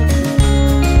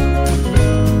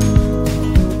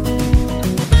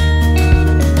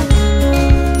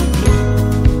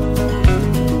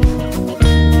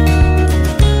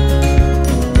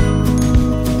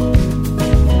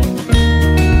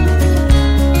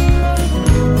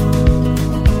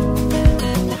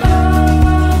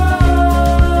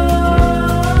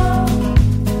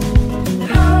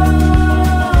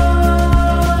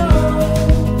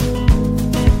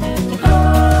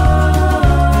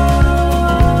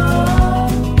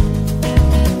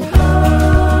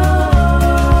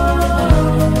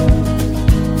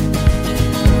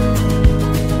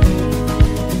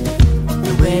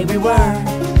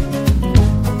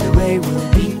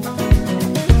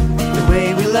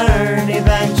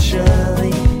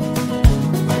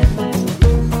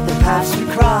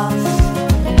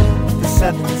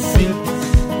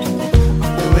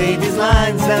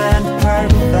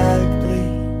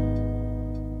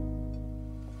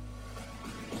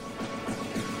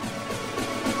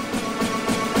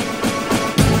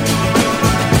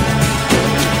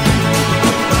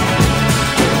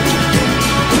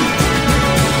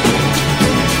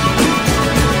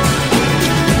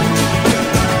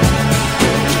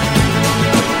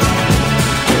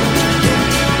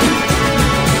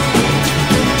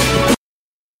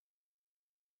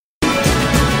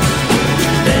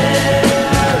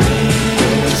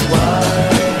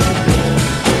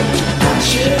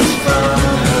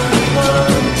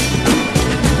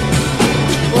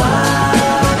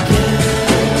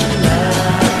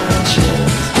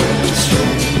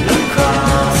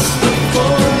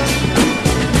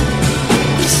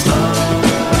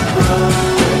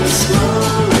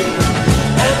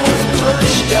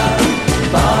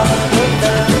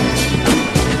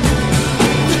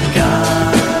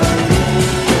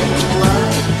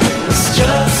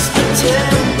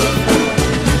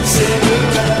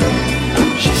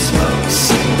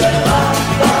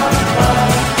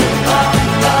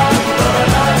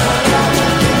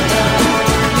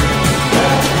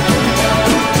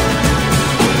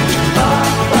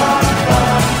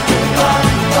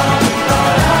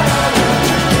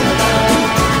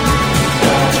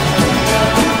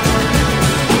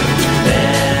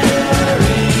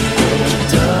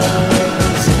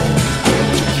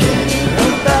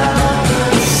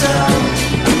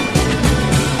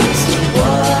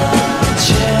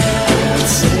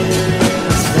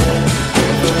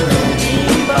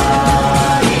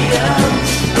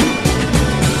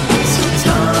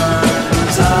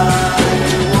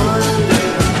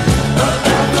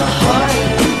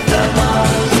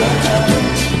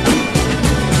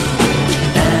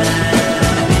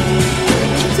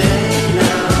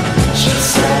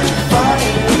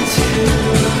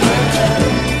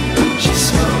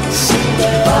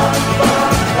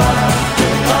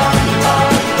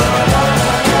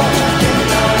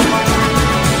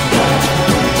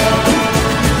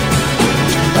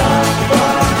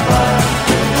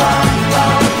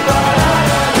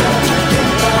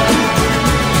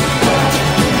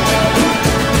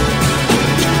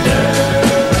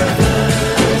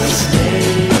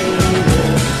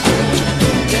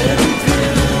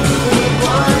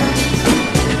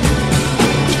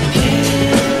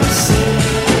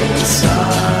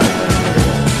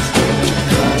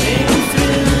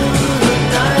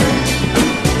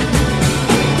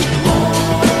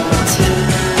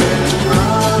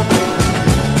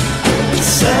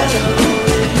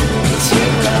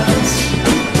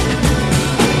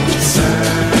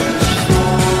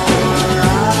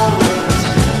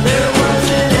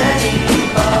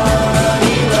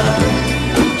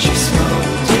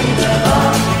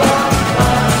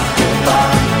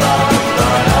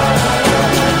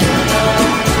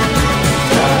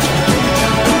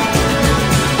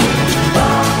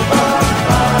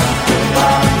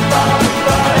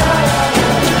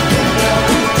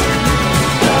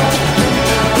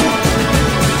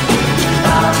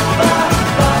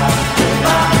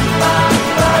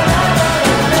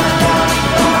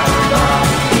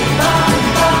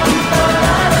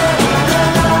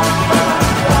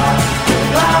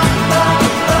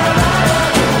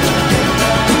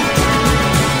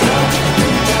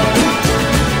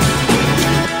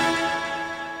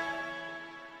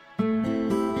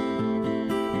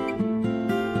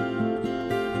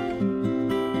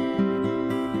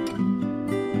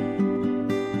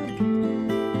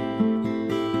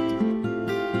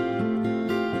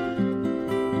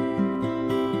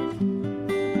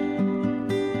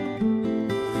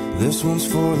 This one's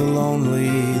for the lonely,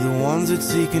 the ones that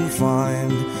seek and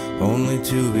find, only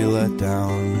to be let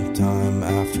down time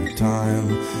after time.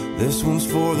 This one's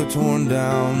for the torn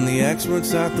down, the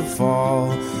experts at the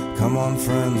fall. Come on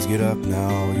friends, get up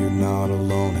now, you're not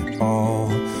alone at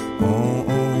all. Oh,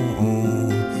 oh,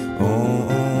 oh, oh, oh,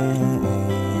 oh.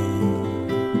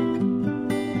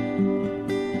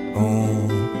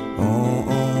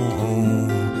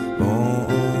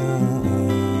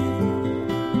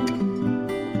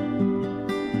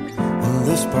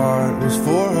 This part was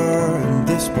for her, and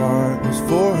this part was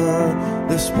for her.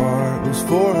 This part was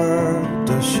for her,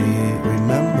 does she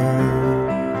remember?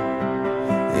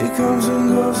 It comes and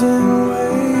goes in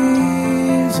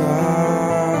waves.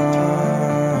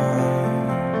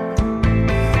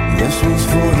 This one's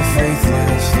for the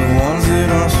faithless, the ones that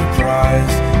are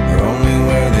surprised, are only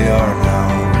where they are now,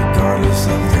 regardless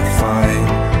of their fight.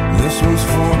 This one's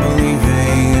for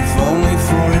believing, if only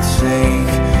for its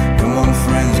sake. Come on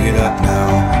friends, get up now,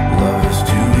 love is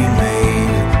to be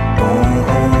made. Oh,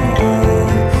 oh, oh,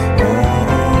 oh,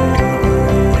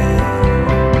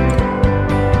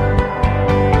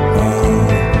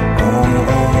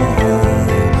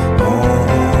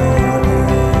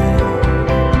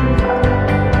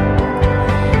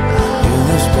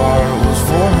 This part was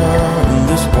for her, and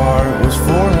this part was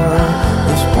for her.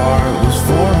 This part was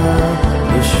for her,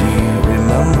 does she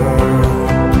remember?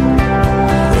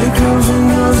 It comes and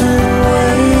goes in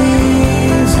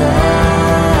waves.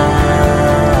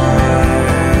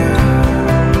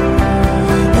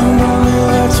 I'm only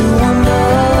left to wonder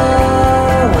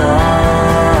why.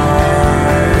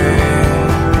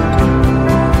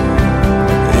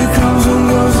 It comes and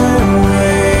goes in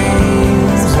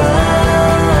waves.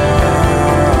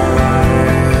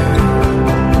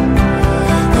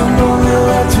 I'm only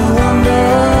left to wonder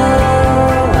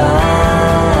why.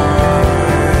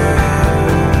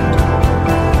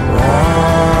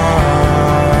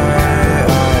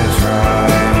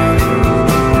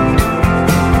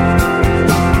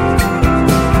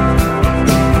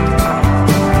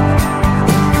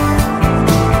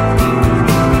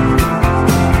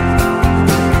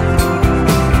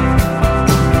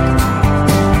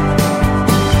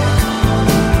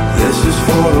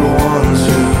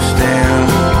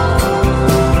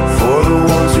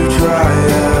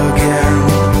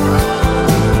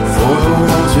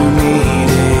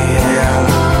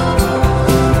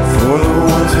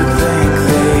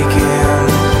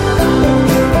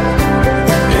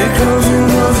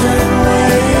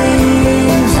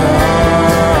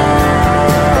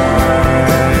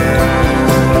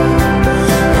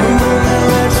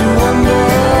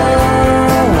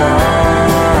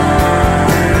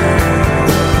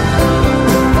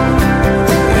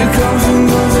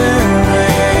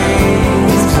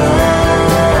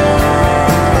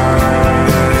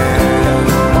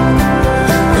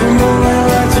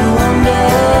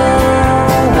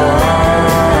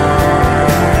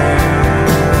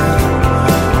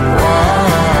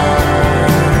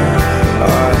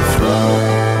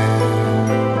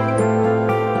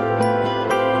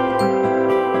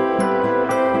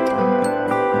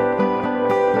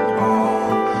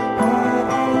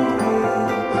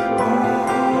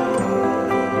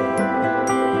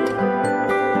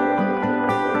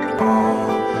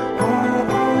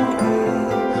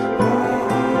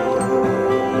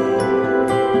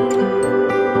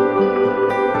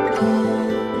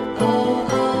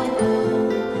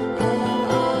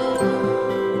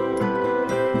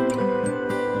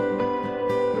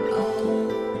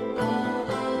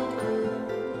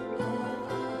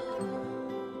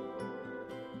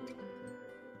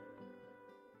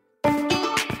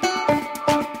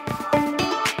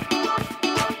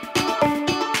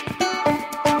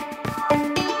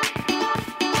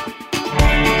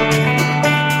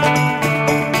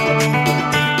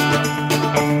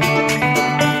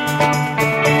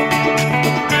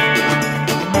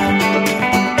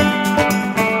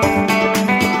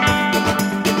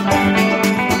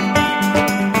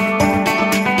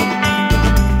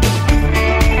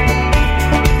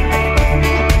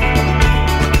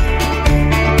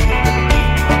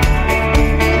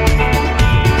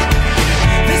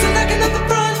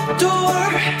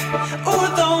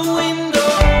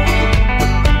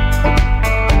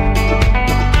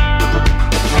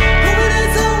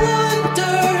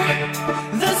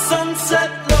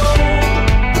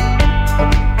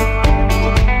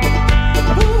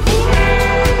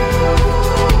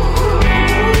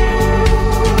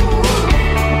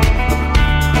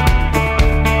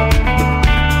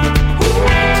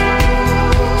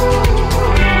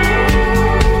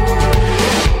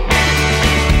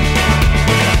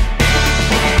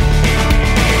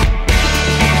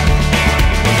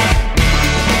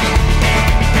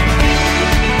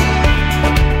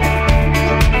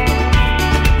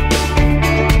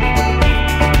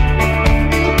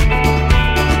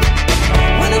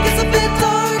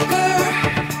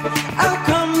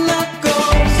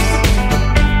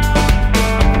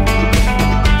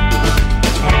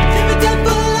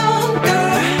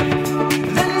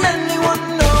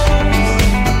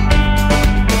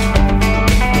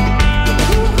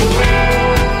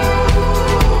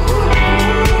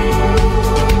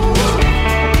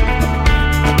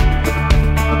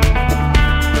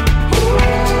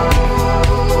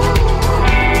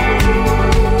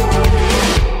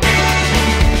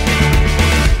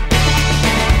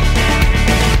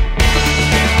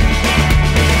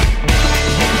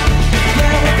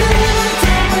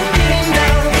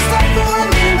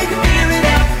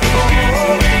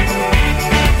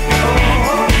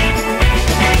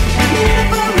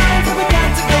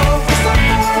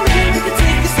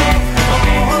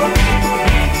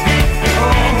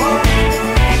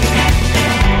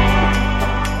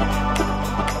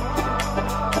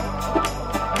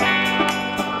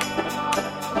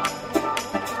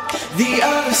 The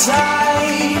other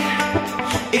side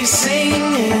is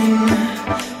singing.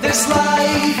 There's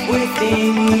life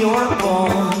within your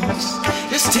bones.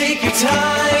 Just take your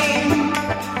time.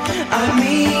 I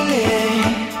mean it.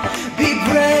 Be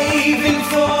brave and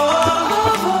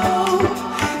follow.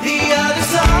 The other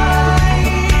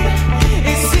side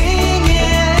is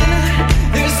singing.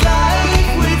 There's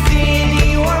life within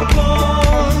your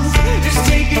bones. Just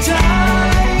take your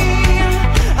time.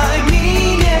 I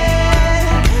mean it.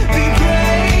 Be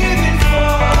brave and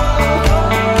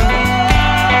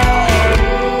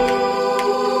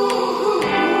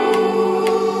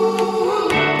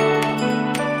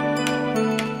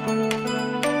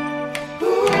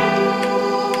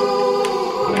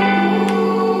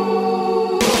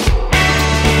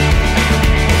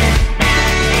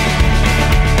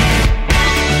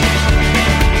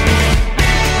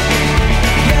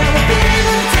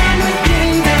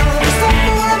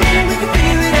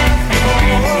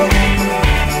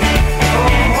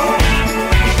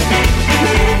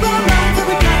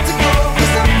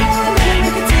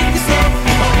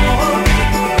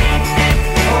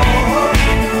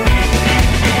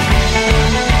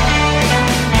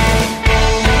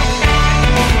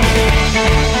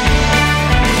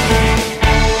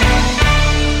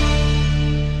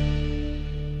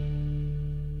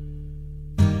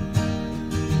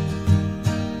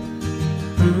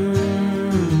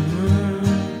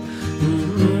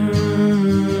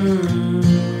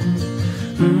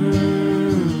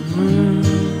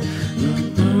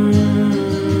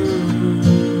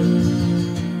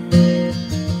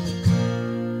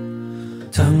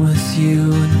Done with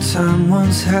you and time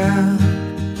once had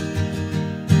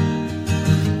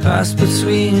passed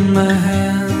between my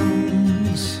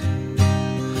hands.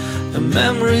 The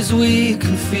memories we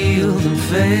can feel them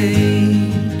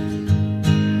fade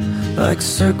like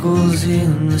circles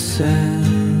in the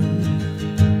sand.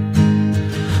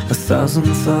 1,000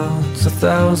 thoughts,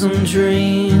 1,000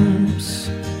 dreams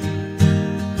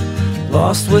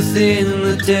lost within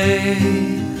the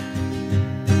day.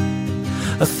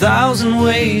 1,000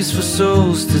 ways for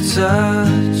souls to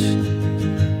touch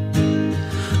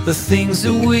the things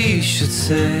that we should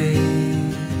say,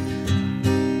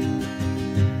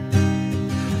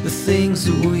 the things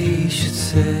that we should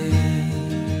say.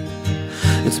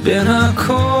 It's been a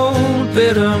cold,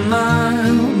 bitter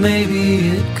mile. Maybe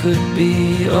it could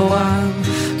be a while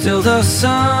till the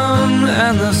sun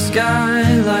and the sky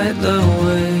light the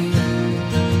way.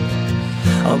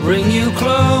 I'll bring you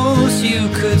close, you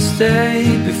could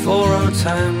stay before our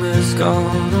time has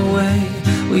gone away.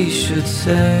 We should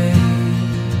say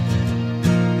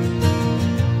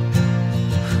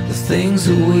the things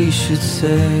that we should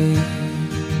say.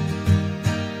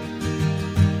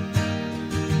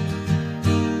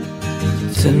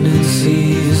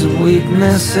 Tendencies and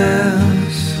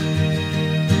weaknesses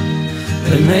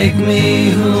that make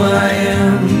me who I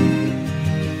am.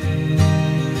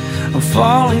 I'm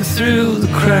falling through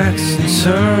the cracks and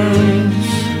turns.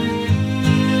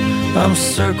 I'm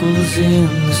circles in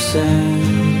the sand.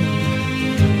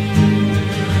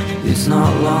 It's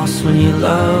not lost when your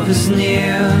love is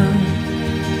near.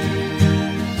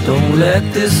 Don't let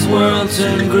this world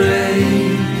turn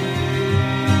gray,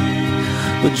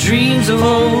 but dreams of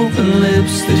hope and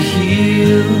lips that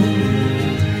heal,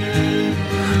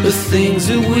 the things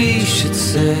that we should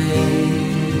say,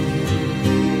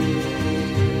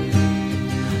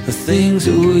 the things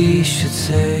that we should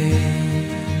say.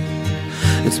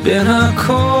 It's been a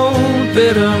cold,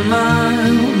 bitter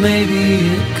mile. Maybe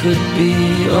it could be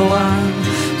a while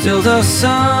till the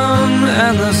sun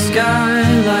and the sky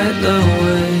light the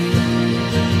way.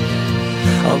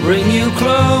 I'll bring you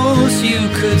close, you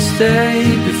could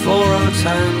stay before our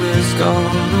time has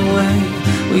gone away.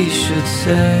 We should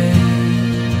say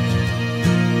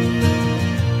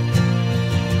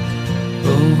oh,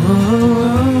 oh,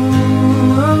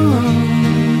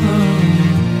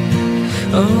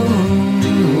 oh, oh, oh,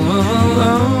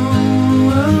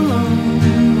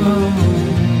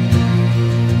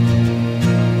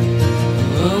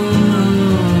 oh.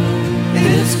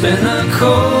 It's been a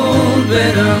cold,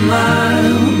 bitter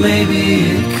mile. Maybe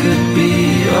it could be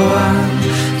a while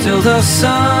till the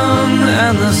sun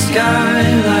and the sky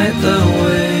light the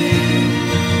way.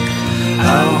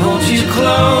 I'll hold you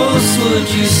close, would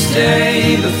you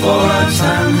stay before our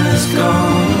time has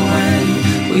gone away?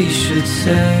 We should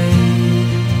say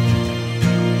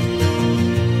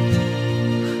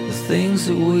the things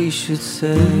that we should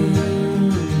say.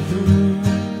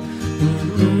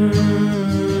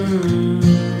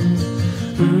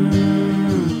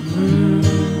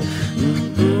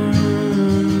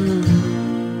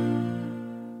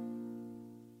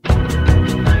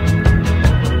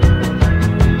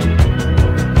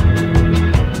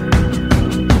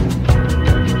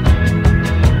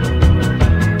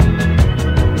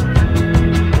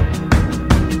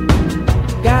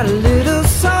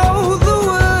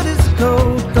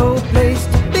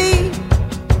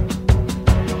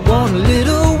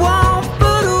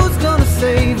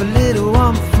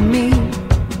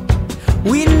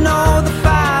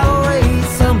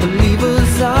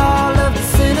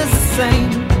 train.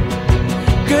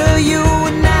 Girl, you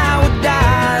and I would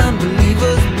die,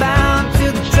 unbelievers bound to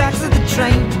the tracks of the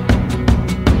train.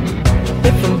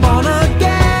 If I'm born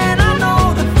again, I know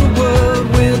that the world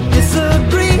will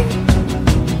disagree.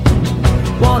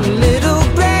 Want a little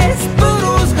grace, but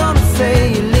who's gonna say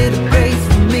a little grace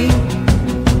for me?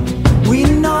 We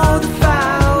know the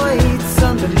fire waits,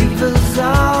 unbelievers,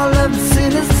 all of the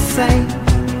sinners the same.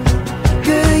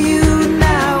 Girl, you and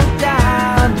I will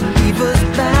die, unbelievers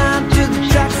bound to the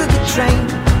tracks of the train.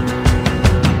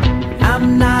 I'm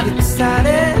not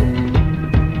excited,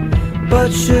 but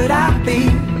should I be?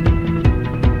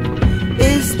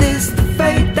 Is this the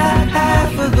fate that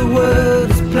half of the world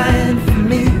has planned for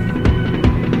me?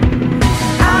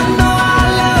 I know I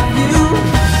love you,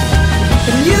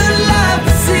 and you love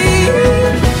to see.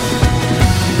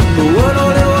 But what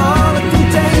only water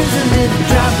contains a little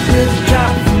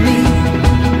drop for me.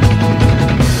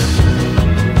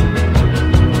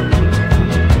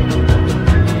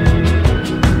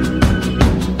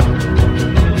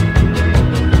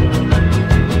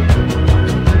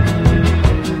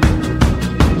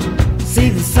 See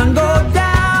the sun go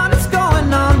down, it's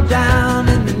going on down,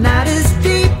 and the night is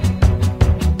deep.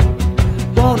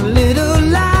 Want a little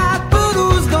light, but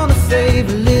who's gonna save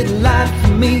a little light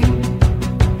for me?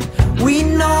 We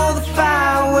know the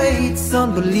fire waits,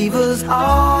 unbelievers,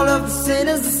 all of the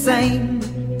sinners the same.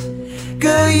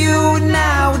 Girl, you and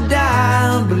I would die,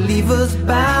 unbelievers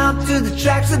bound to the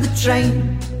tracks of the train.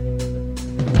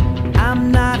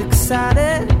 I'm not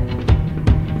excited,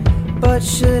 but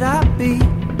should I be?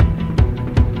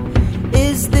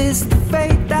 Is this the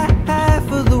fate that half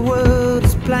of the world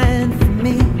has planned for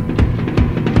me?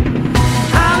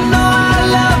 I know I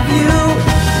love you,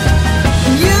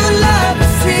 and you love to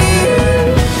see.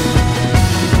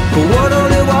 But what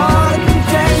only water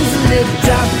contains a little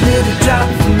drop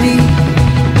for me.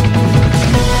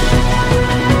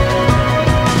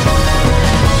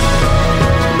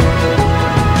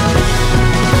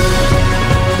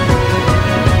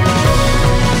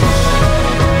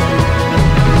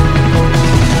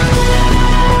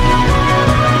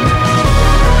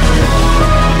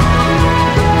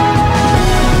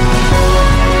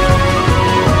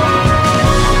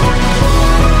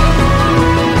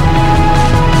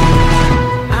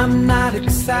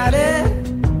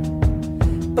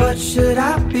 But should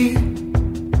I be?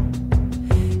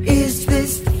 Is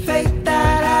this the fate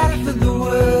that half of the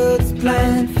world's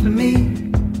planned for me?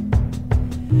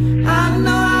 I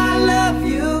know I love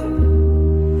you,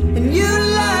 and you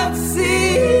love to see.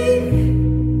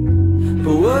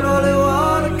 But what only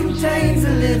water contains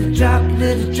a little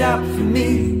drop for me.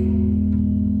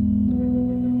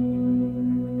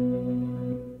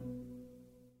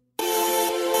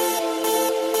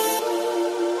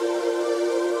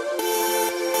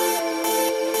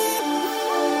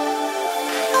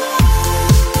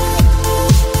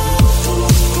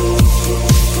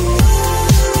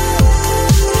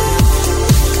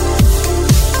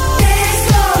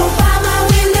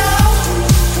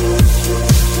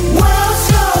 World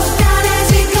slows down as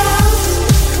it goes.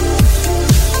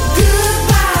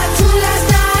 Goodbye.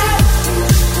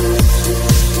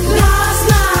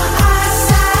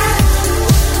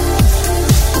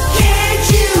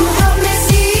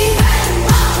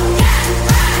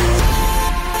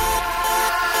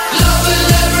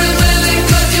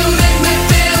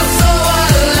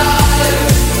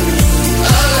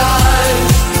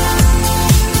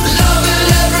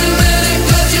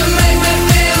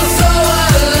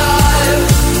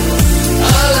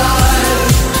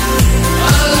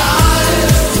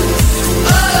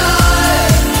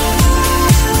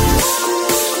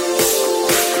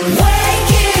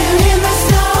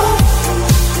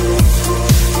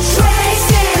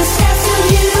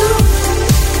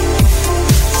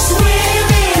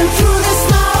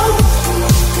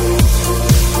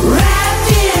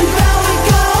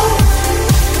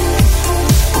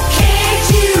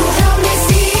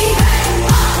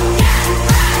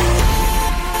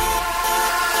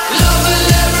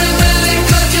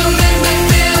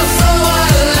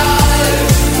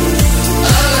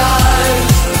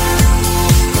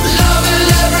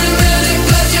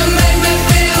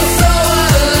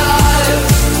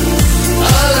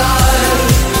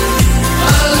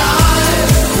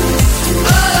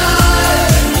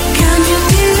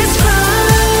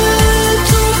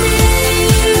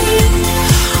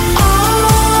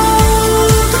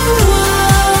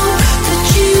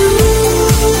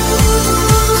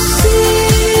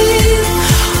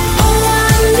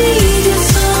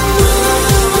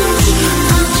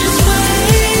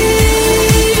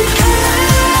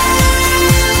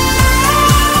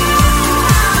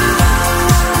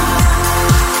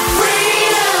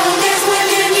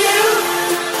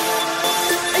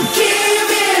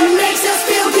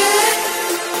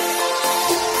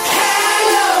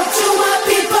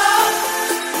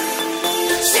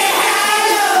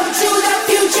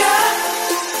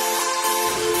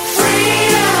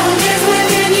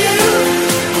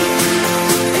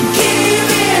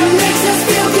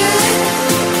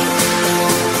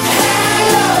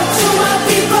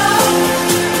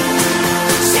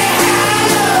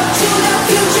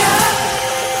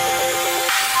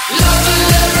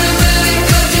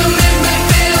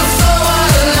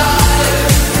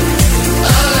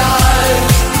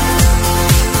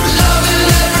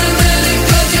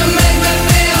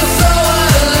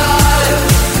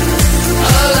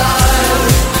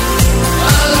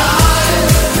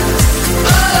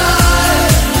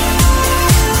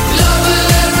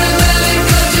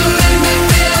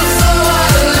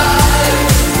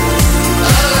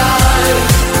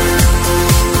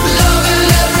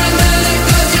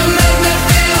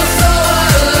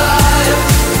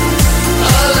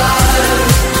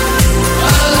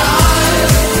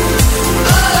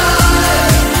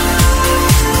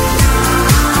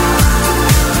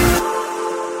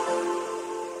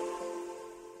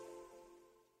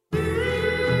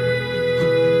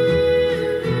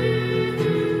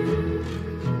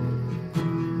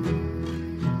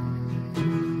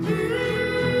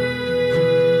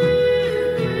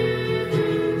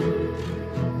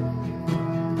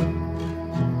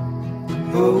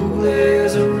 Oh,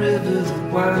 there's a river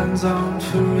that winds on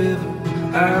forever.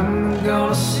 I'm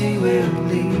gonna see where it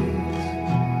leads.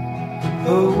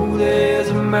 Oh, there's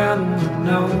a mountain that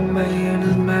no man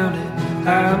has mounted.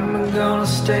 I'm gonna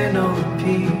stand on the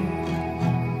peak.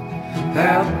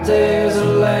 Out there's a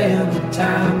land that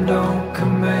time don't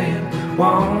command.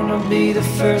 Wanna be the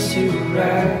first to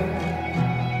arrive.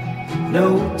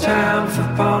 No time for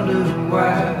pondering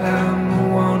why.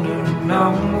 I'm wondering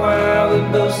on why we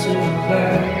both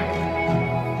survive.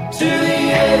 To the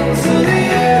ends of the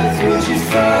earth, would you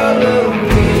follow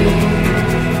me?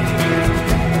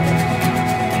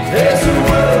 There's a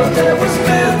world that was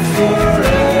meant for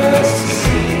us to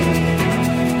see.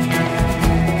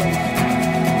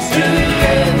 To the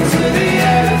ends of the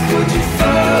earth, would you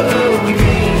follow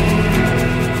me?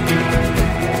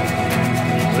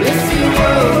 If you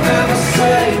will never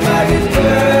say my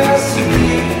goodbyes to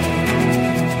me.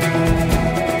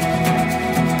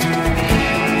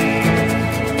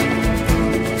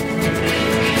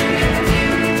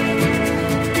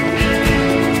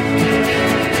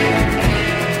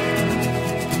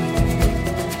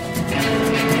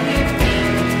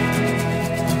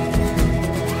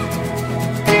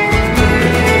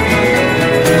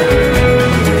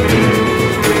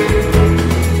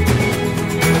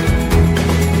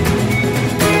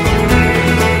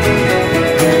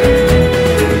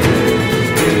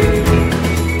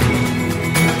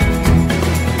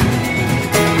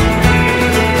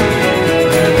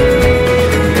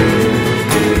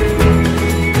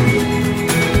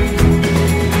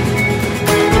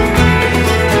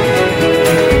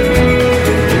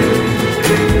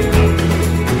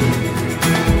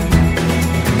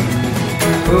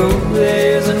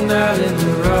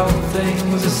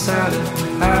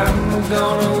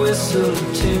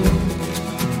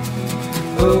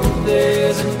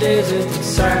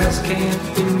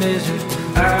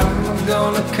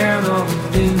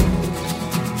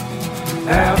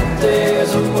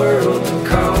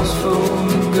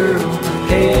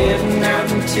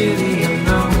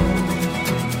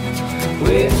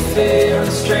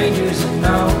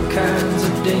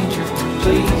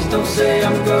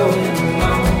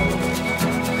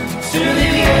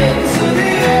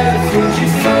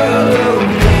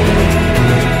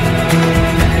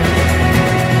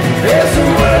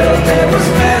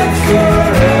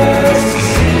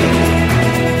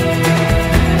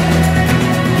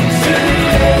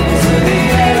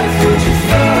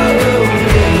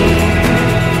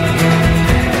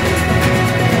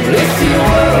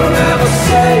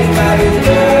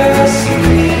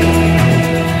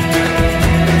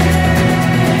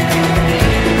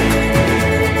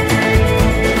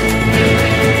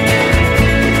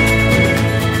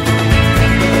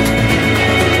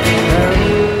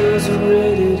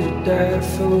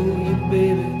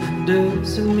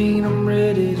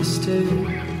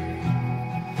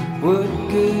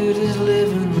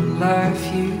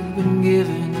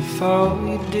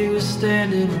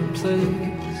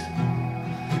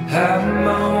 I'm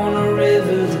on a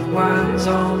river that winds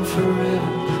on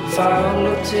forever.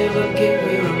 Follow till I get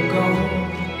where I'm going.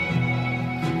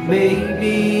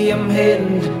 Maybe I'm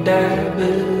heading to die,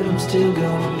 but I'm still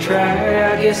gonna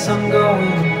try. I guess I'm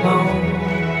going alone.